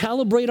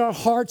recalibrate our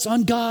hearts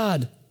on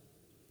God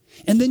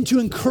and then to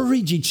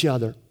encourage each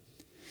other.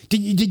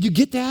 Did you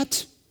get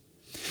that?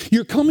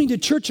 You're coming to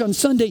church on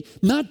Sunday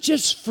not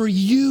just for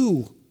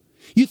you.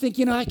 You think,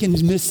 I can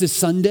miss this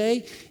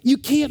Sunday. You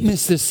can't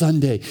miss this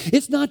Sunday.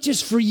 It's not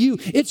just for you.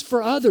 It's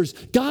for others.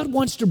 God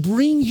wants to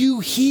bring you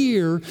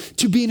here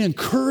to be an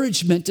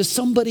encouragement to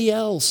somebody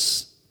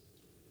else.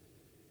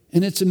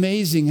 And it's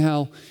amazing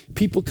how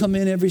people come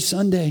in every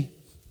Sunday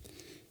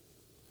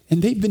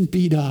and they've been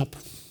beat up.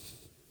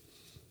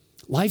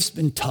 Life's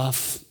been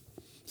tough.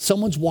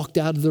 Someone's walked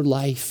out of their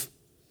life.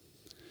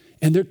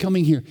 And they're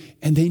coming here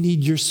and they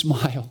need your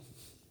smile.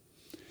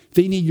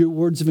 They need your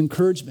words of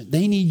encouragement.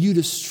 They need you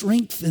to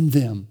strengthen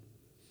them.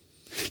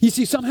 You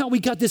see, somehow we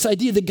got this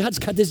idea that God's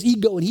got this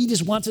ego and he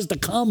just wants us to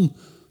come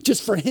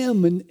just for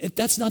him. And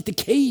that's not the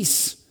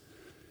case.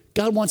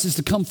 God wants us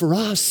to come for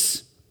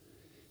us.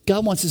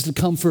 God wants us to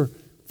come for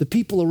the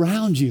people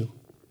around you,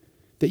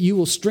 that you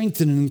will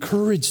strengthen and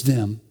encourage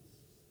them.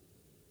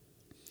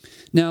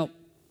 Now,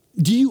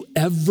 do you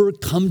ever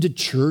come to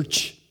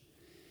church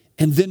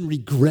and then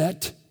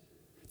regret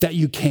that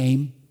you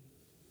came?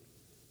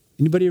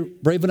 Anybody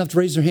brave enough to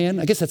raise their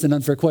hand? I guess that's an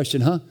unfair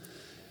question, huh?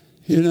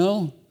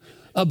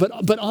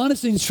 But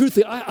honestly and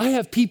truthfully, I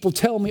have people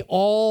tell me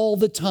all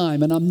the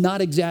time, and I'm not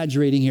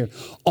exaggerating here,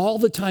 all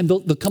the time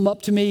they'll come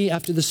up to me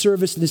after the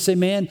service and they say,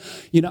 man,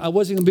 I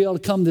wasn't going to be able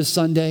to come this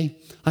Sunday.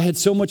 I had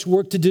so much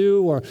work to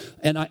do,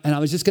 and I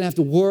was just going to have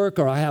to work,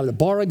 or I have a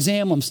bar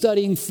exam I'm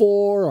studying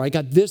for, or I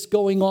got this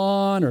going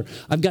on, or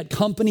I've got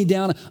company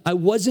down. I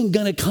wasn't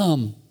going to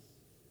come.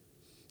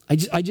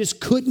 I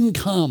just couldn't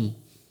come.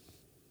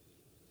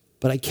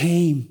 But I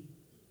came,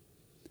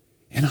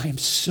 and I am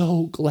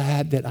so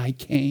glad that I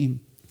came.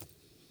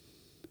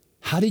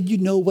 How did you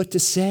know what to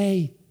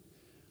say?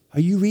 Are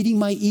you reading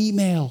my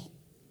email?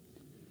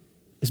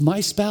 Is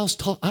my spouse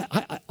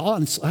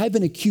honestly, I've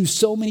been accused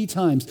so many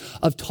times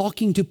of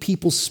talking to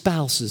people's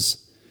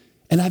spouses,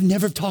 and I've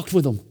never talked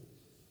with them.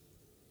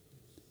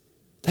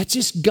 That's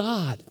just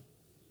God.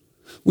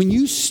 When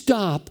you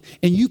stop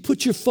and you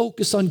put your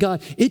focus on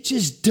God, it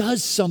just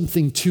does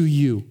something to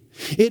you.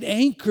 It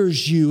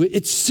anchors you.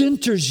 It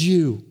centers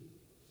you.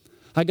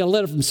 I got a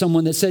letter from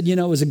someone that said,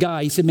 as a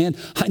guy, he said, man,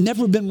 I've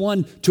never been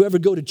one to ever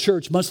go to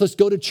church, much less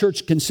go to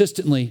church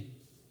consistently.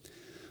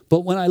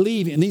 But when I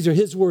leave, and these are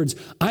his words,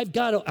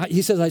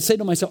 he says, I say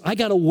to myself, I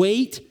got to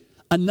wait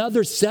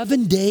another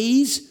 7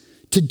 days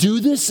to do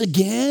this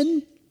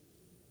again.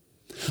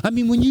 I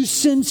mean, when you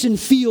sense and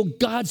feel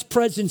God's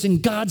presence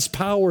and God's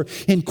power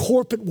in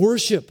corporate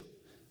worship,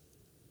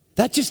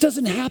 that just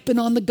doesn't happen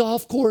on the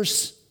golf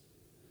course.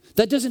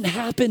 That doesn't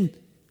happen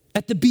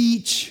at the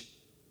beach.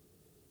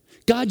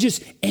 God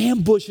just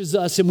ambushes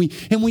us, and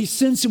we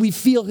sense and we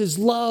feel his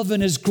love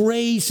and his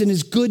grace and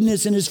his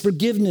goodness and his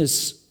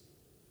forgiveness.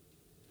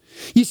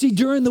 You see,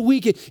 during the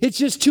week, it's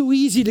just too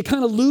easy to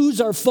kind of lose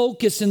our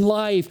focus in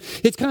life.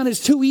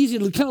 It's too easy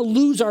to kind of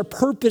lose our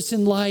purpose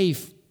in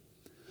life.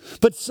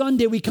 But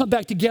Sunday, we come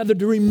back together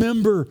to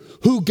remember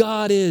who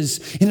God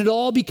is, and it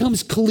all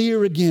becomes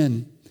clear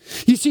again.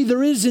 You see,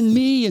 there is in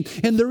me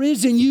and there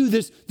is in you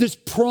this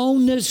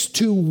proneness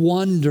to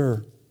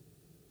wonder.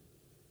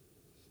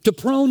 The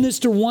proneness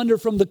to wander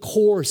from the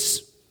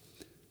course.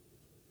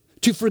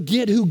 To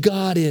forget who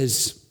God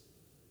is.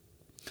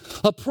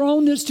 A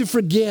proneness to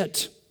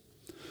forget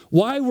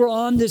why we're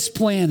on this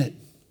planet.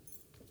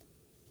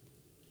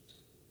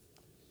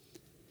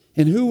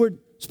 And who we're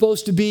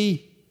supposed to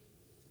be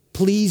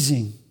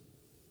pleasing.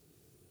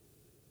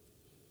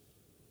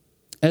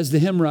 As the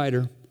hymn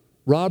writer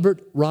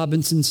Robert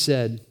Robinson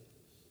said,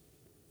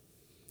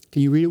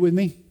 can you read it with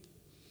me?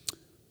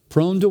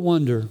 Prone to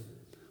wonder,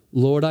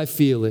 Lord, I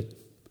feel it.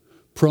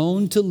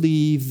 Prone to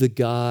leave the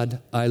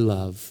God I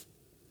love.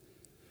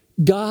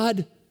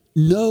 God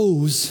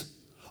knows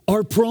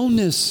our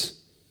proneness.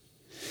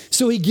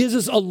 So he gives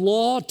us a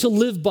law to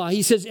live by.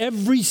 He says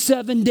every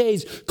 7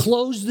 days,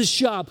 close the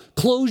shop,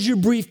 close your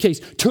briefcase,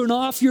 turn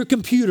off your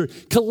computer,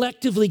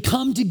 collectively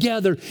come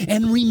together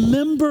and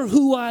remember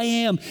who I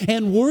am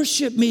and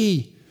worship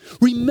me.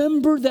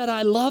 Remember that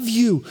I love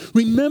you.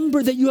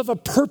 Remember that you have a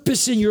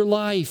purpose in your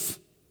life.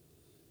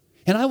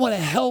 And I want to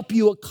help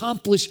you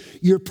accomplish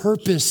your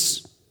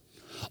purpose.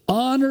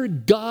 Honor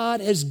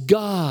God as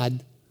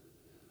God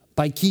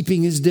by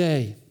keeping his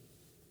day.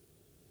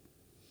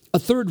 A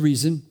third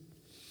reason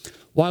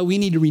why we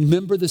need to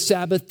remember the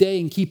Sabbath day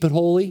and keep it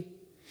holy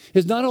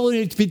is not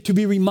only to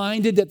be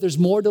reminded that there's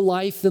more to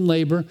life than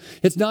labor.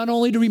 It's not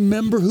only to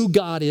remember who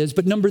God is,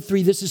 but number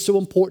three, this is so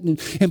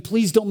important, and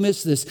please don't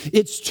miss this.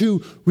 It's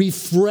to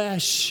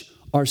refresh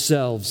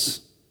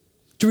ourselves.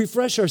 To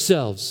refresh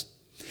ourselves.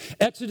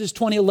 Exodus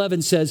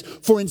 20:11 says,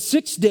 "For in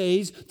 6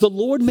 days the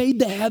Lord made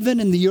the heaven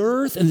and the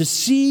earth and the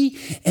sea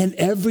and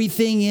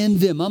everything in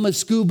them." I'm a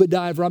scuba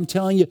diver. I'm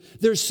telling you,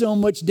 there's so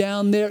much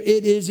down there.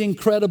 It is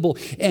incredible.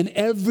 And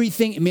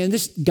everything, man,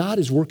 this God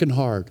is working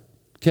hard,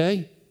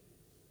 okay?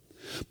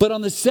 But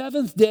on the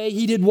seventh day,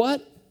 he did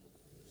what?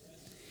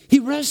 He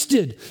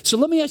rested. So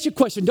let me ask you a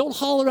question. Don't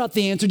holler out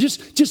the answer.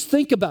 Just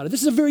think about it.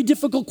 This is a very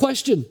difficult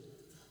question.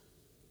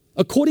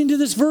 According to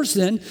this verse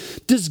then,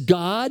 does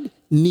God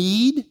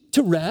need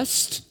to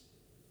rest?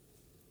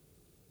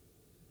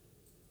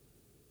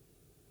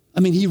 I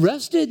mean, he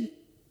rested.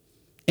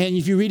 And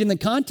if you read in the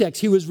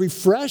context, he was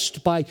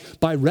refreshed by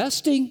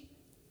resting.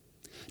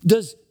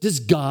 Does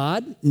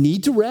God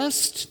need to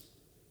rest?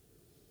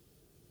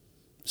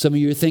 Some of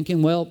you are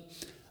thinking, well,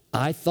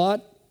 I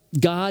thought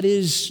God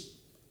is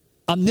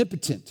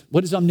omnipotent.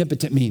 What does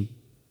omnipotent mean?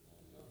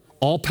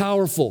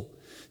 All-powerful.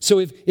 So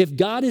if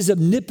God is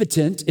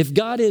omnipotent, if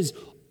God is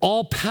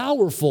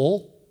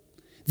all-powerful,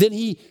 then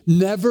he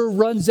never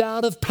runs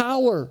out of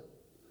power.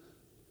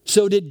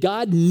 So did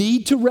God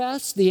need to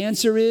rest? The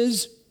answer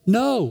is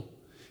no,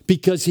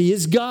 because he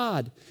is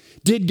God.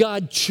 Did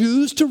God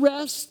choose to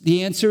rest?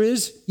 The answer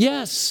is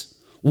yes.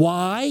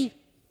 Why?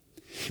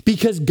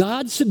 Because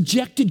God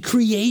subjected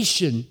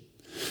creation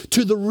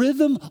to the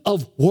rhythm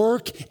of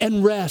work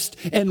and rest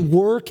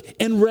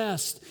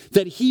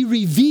that he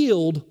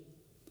revealed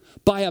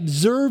by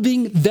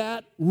observing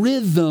that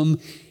rhythm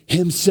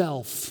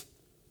himself.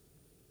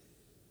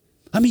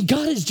 I mean,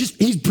 God is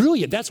he's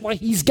brilliant. That's why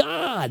he's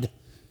God.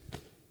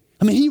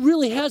 I mean, he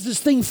really has this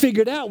thing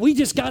figured out. We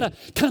just got to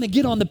kind of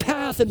get on the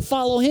path and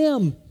follow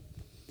him.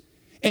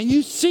 And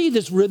you see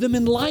this rhythm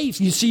in life.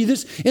 You see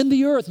this in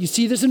the earth. You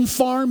see this in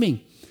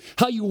farming.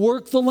 How you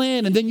work the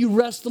land and then you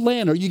rest the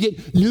land, or you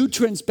get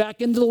nutrients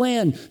back into the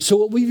land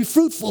so it will be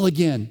fruitful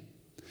again.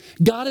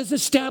 God has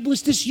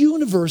established this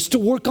universe to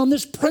work on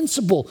this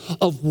principle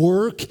of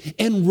work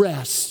and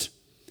rest.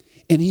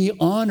 And he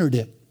honored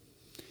it.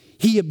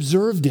 He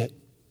observed it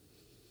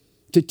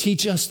to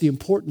teach us the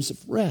importance of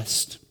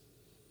rest.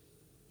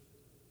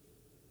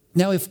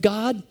 Now, if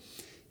God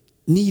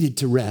needed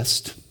to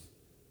rest,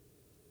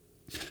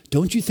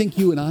 don't you think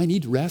you and I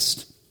need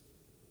rest?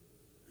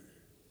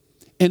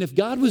 And if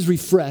God was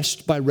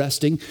refreshed by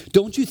resting,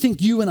 don't you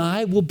think you and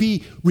I will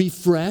be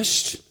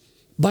refreshed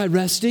by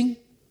resting?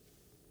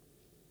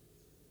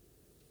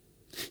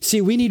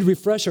 See, we need to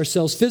refresh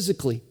ourselves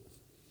physically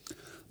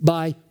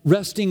by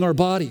resting our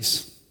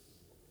bodies.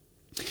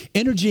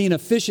 Energy and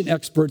efficient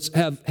experts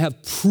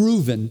have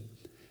proven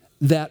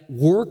that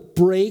work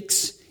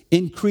breaks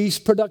increase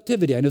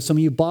productivity. I know some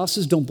of you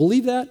bosses don't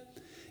believe that.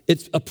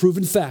 It's a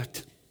proven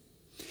fact.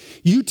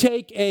 You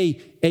take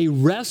a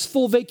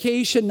restful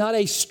vacation, not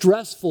a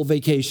stressful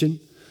vacation.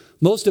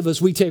 Most of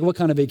us, we take what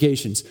kind of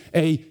vacations?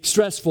 A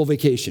stressful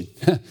vacation.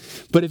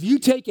 But if you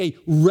take a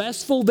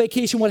restful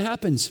vacation, what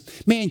happens?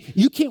 Man,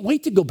 you can't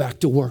wait to go back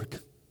to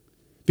work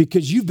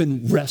because you've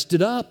been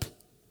rested up.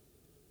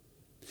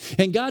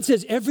 And God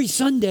says every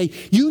Sunday,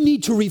 you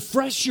need to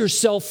refresh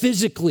yourself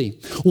physically.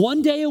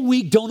 One day a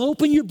week, don't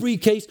open your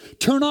briefcase,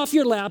 turn off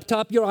your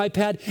laptop, your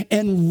iPad,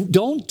 and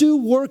don't do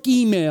work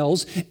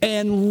emails,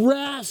 and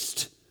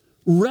rest.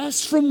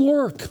 Rest from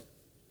work.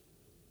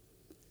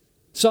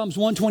 Psalms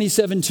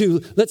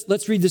 127:2.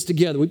 Let's read this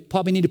together. We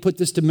probably need to put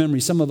this to memory,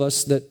 some of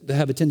us that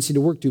have a tendency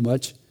to work too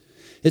much.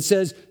 It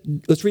says,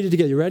 let's read it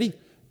together. You ready?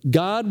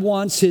 God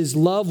wants his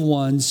loved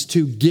ones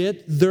to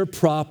get their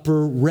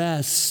proper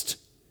rest.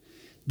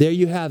 There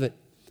you have it.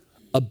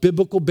 A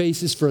biblical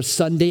basis for a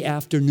Sunday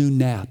afternoon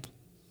nap.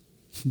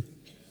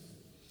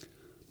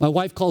 My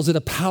wife calls it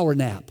a power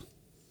nap.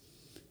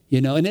 You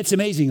know, and it's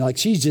amazing. Like,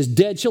 she's just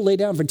dead. She'll lay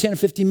down for 10 or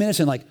 15 minutes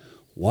and like,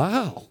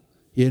 wow,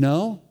 you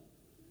know,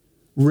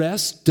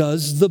 rest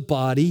does the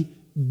body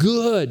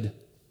good.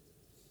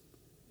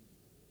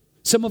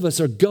 Some of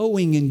us are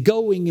going and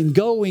going and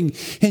going.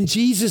 And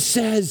Jesus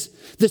says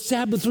the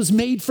Sabbath was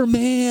made for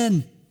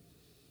man.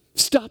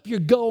 Stop your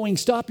going,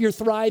 stop your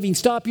thriving,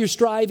 stop your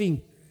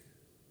striving.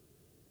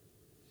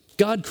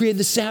 God created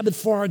the Sabbath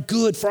for our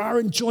good, for our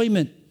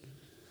enjoyment.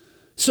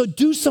 So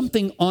do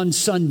something on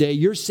Sunday,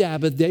 your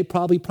Sabbath day,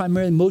 probably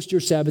primarily most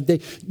your Sabbath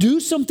day. Do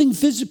something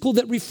physical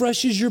that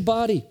refreshes your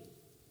body.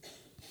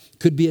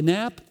 Could be a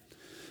nap,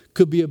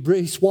 could be a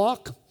brisk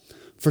walk.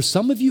 For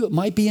some of you, it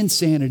might be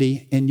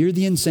insanity, and you're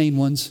the insane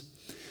ones.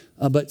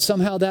 But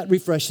somehow that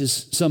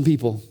refreshes some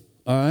people,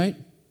 all right?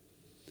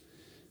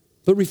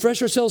 But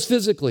refresh ourselves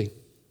physically.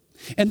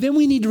 And then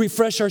we need to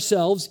refresh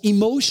ourselves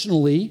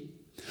emotionally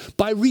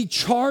by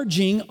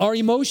recharging our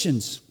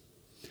emotions.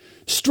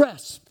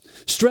 Stress,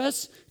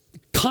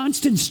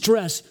 constant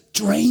stress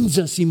drains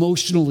us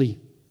emotionally.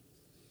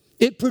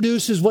 It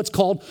produces what's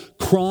called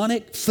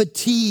chronic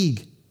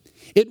fatigue.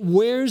 It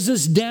wears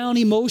us down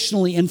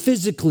emotionally and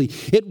physically.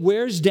 It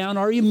wears down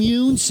our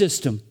immune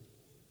system.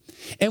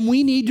 And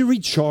we need to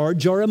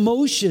recharge our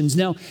emotions.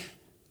 Now,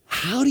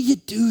 how do you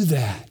do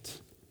that?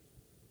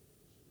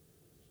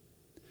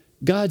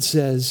 God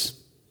says,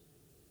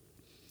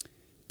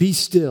 be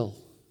still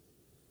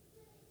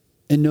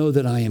and know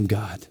that I am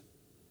God.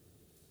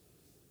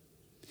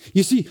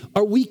 You see,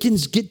 our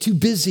weekends get too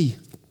busy.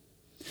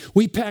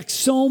 We pack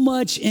so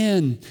much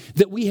in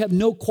that we have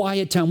no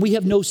quiet time. We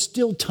have no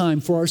still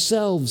time for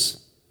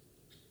ourselves.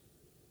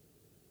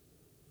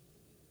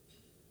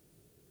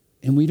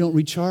 And we don't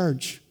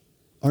recharge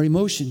our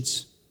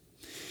emotions.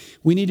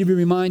 We need to be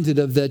reminded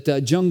of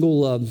that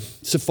jungle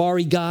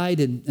safari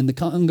guide in the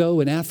Congo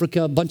in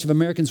Africa. A bunch of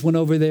Americans went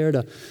over there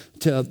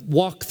to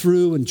walk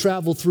through and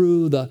travel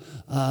through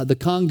the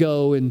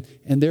Congo, and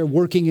they're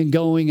working and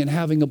going and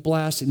having a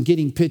blast and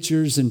getting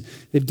pictures. And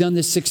they've done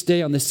this 6th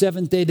day. On the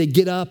 7th day, they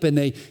get up and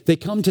they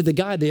come to the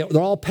guide. They're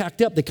all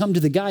packed up. They come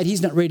to the guide.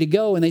 He's not ready to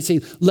go. And they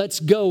say,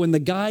 let's go. And the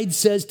guide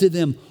says to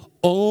them,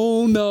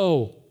 oh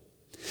no,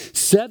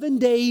 7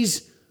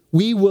 days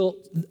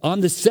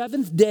on the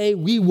 7th day,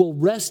 we will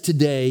rest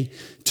today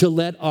to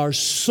let our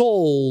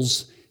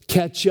souls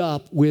catch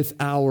up with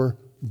our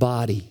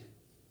body.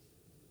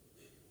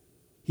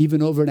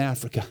 Even over in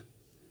Africa,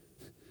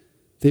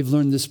 they've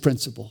learned this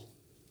principle.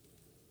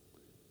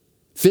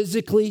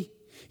 Physically,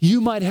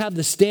 you might have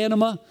the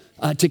stamina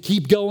to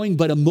keep going,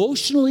 but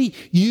emotionally,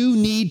 you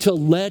need to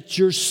let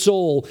your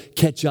soul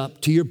catch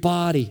up to your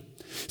body.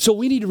 So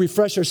we need to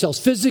refresh ourselves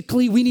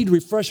physically. We need to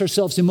refresh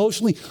ourselves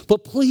emotionally.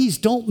 But please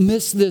don't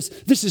miss this.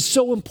 This is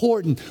so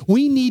important.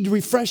 We need to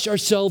refresh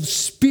ourselves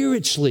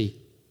spiritually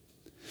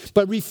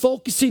by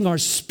refocusing our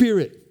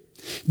spirit.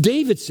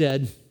 David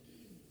said,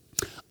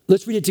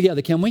 let's read it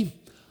together, can we?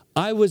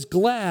 I was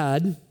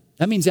glad.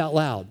 That means out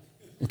loud,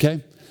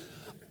 okay?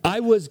 I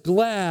was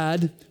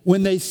glad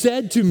when they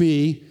said to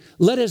me,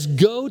 let us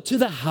go to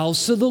the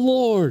house of the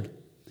Lord.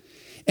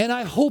 And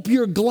I hope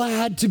you're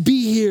glad to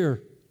be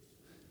here.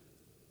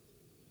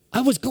 I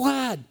was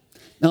glad.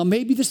 Now,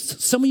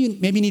 some of you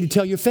maybe need to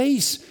tell your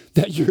face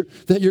that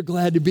you're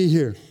glad to be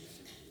here.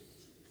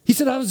 He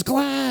said, I was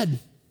glad.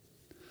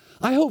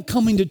 I hope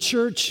coming to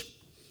church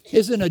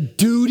isn't a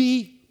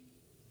duty,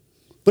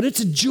 but it's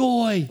a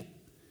joy.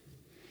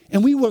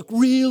 And we work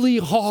really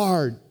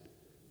hard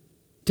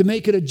to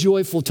make it a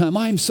joyful time.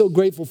 I am so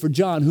grateful for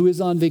John, who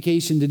is on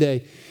vacation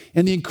today,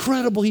 and the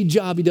incredible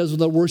job he does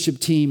with our worship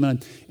team,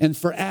 and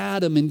for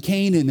Adam and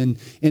Canaan,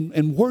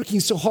 and working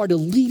so hard to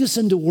lead us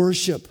into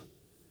worship.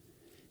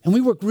 And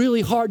we work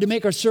really hard to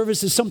make our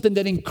services something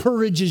that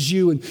encourages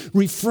you and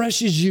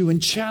refreshes you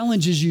and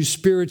challenges you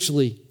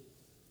spiritually.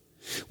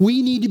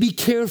 We need to be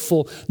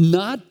careful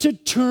not to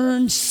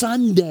turn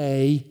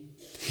Sunday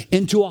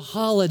into a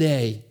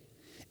holiday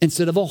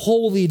instead of a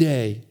holy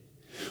day,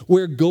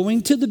 where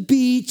going to the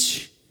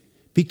beach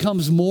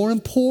becomes more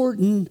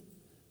important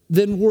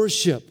than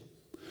worship,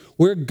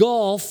 where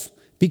golf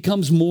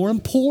becomes more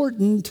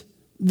important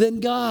than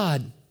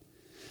God.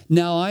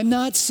 Now, I'm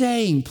not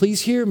saying,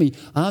 please hear me,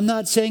 I'm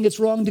not saying it's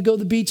wrong to go to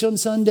the beach on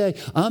Sunday.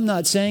 I'm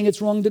not saying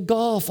it's wrong to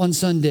golf on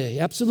Sunday.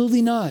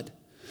 Absolutely not.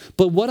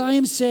 But what I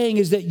am saying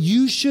is that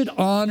you should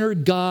honor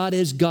God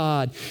as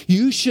God.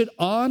 You should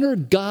honor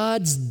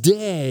God's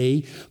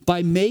day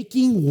by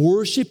making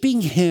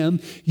worshiping Him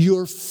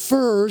your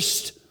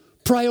first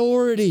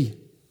priority.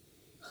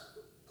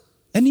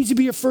 That needs to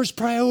be your first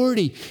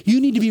priority.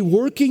 You need to be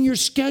working your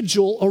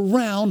schedule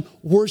around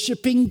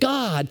worshiping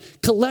God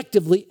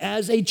collectively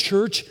as a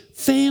church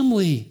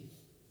family.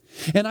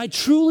 And I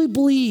truly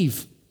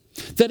believe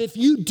that if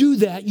you do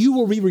that, you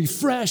will be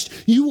refreshed.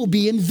 You will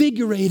be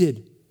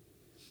invigorated.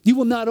 You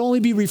will not only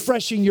be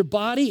refreshing your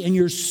body and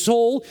your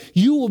soul,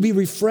 you will be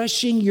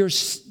refreshing your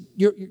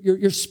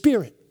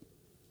spirit.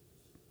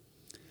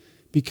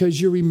 Because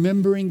you're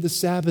remembering the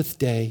Sabbath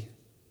day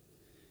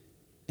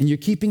and you're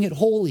keeping it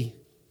holy.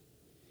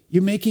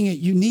 You're making it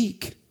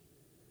unique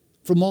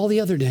from all the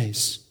other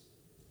days.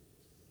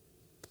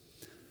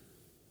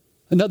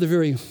 Another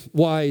very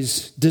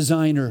wise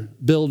designer,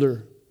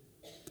 builder.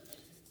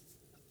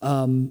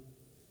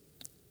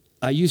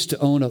 I used to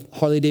own a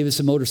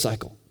Harley-Davidson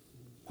motorcycle.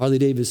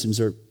 Harley-Davidsons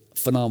are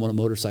phenomenal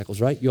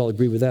motorcycles, right? You all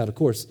agree with that, of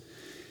course.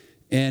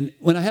 And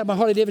when I had my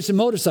Harley-Davidson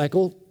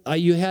motorcycle,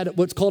 you had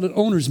what's called an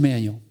owner's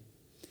manual.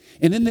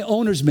 And in the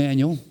owner's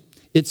manual,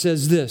 it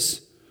says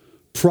this: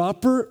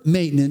 proper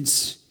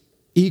maintenance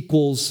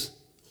equals,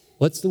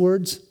 what's the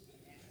words?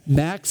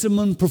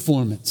 Maximum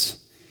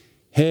performance.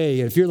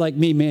 Hey, if you're like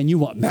me, man, you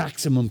want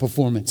maximum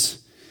performance.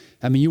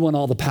 I mean, you want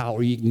all the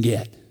power you can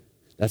get.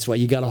 That's why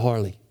you got a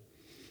Harley,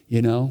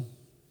 you know?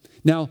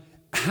 Now,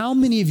 how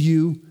many of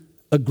you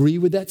agree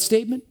with that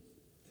statement?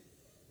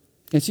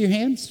 Can I see your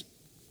hands?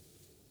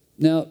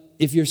 Now,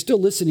 if you're still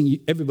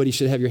listening, everybody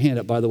should have your hand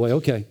up, by the way.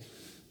 Okay.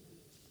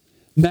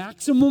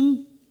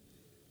 Maximum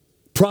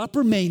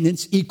proper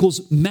maintenance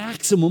equals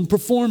maximum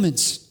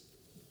performance.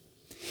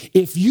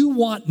 If you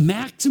want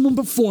maximum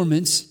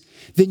performance,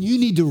 then you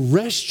need to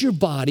rest your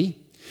body,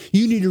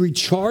 you need to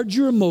recharge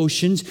your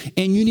emotions,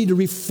 and you need to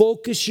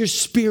refocus your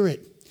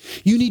spirit.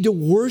 You need to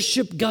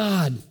worship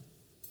God.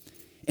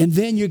 And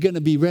then you're going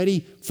to be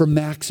ready for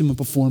maximum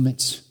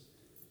performance.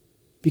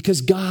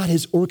 Because God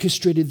has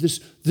orchestrated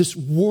this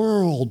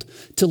world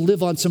to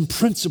live on some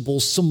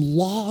principles, some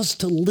laws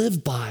to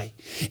live by.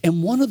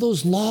 And one of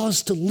those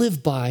laws to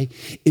live by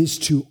is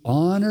to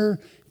honor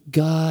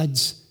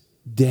God's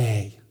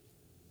day.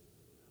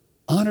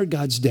 Honor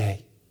God's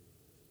day.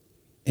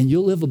 And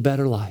you'll live a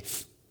better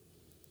life.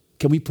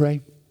 Can we pray?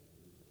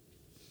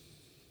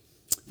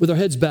 With our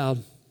heads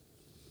bowed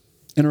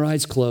and our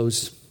eyes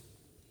closed,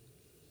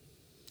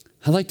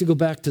 I'd like to go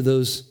back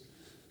to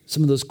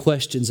some of those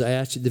questions I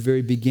asked you at the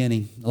very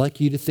beginning. I'd like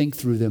you to think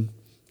through them.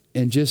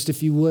 And just,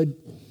 if you would,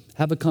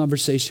 have a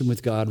conversation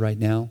with God right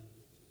now.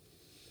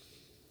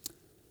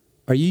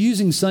 Are you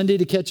using Sunday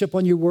to catch up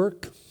on your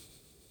work?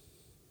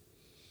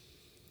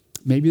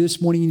 Maybe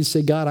this morning you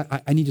say, God,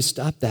 I need to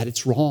stop that.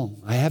 It's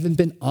wrong. I haven't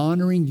been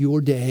honoring your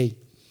day.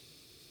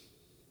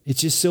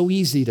 It's just so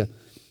easy to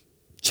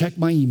check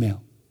my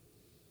email.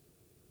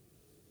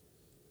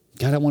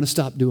 God, I want to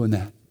stop doing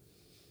that.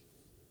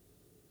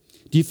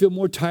 Do you feel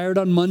more tired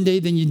on Monday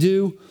than you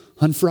do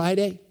on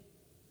Friday?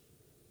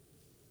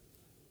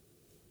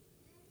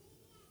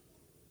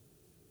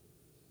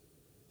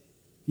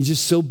 You're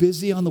just so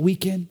busy on the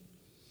weekend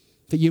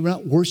that you're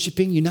not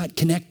worshiping, you're not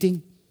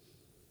connecting.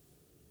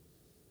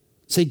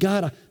 Say,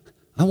 God,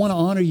 I want to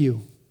honor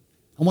you.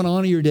 I want to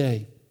honor your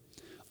day.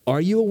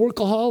 Are you a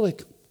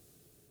workaholic?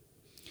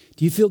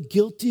 Do you feel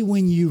guilty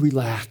when you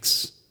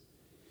relax?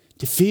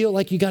 To feel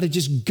like you got to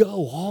just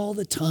go all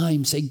the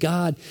time. Say,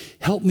 God,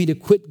 help me to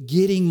quit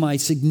getting my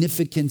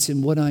significance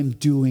in what I'm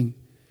doing.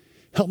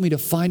 Help me to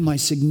find my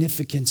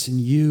significance in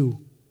you.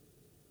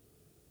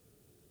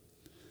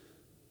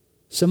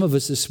 Some of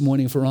us this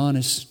morning, if we're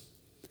honest,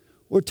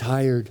 we're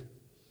tired.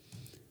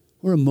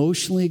 We're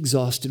emotionally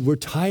exhausted. We're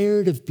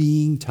tired of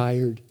being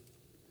tired.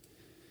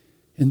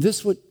 And this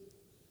is what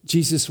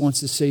Jesus wants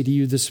to say to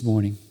you this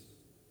morning.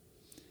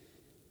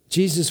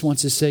 Jesus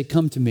wants to say,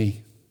 come to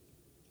me.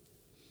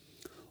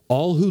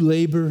 All who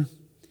labor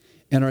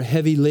and are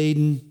heavy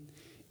laden,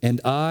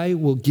 and I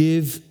will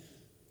give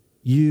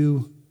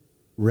you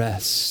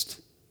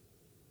rest.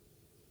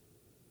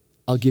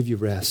 I'll give you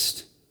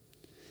rest.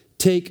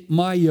 Take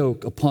my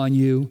yoke upon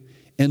you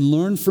and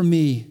learn from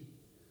me,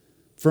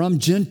 for I'm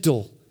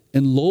gentle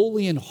and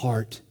lowly in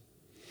heart,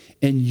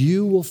 and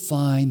you will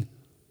find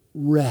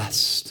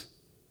rest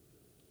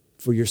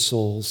for your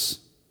souls.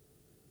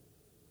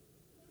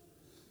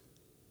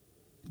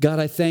 God,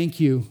 I thank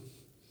you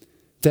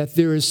that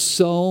there is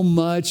so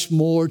much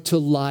more to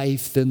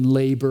life than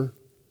labor.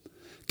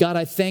 God,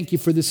 I thank you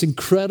for this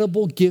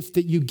incredible gift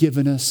that you've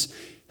given us.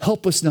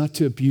 Help us not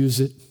to abuse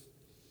it.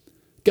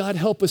 God,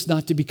 help us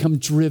not to become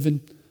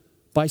driven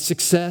by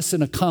success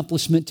and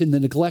accomplishment to the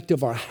neglect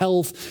of our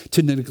health,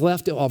 to the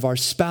neglect of our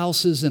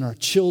spouses and our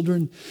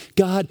children.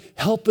 God,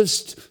 help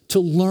us to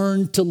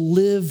learn to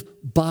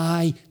live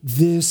by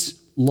this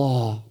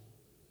law.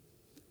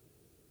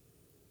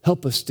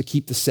 Help us to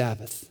keep the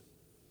Sabbath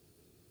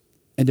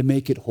and to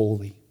make it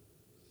holy.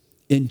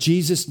 In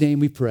Jesus' name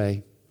we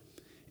pray.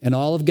 And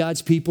all of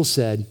God's people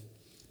said,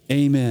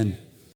 amen.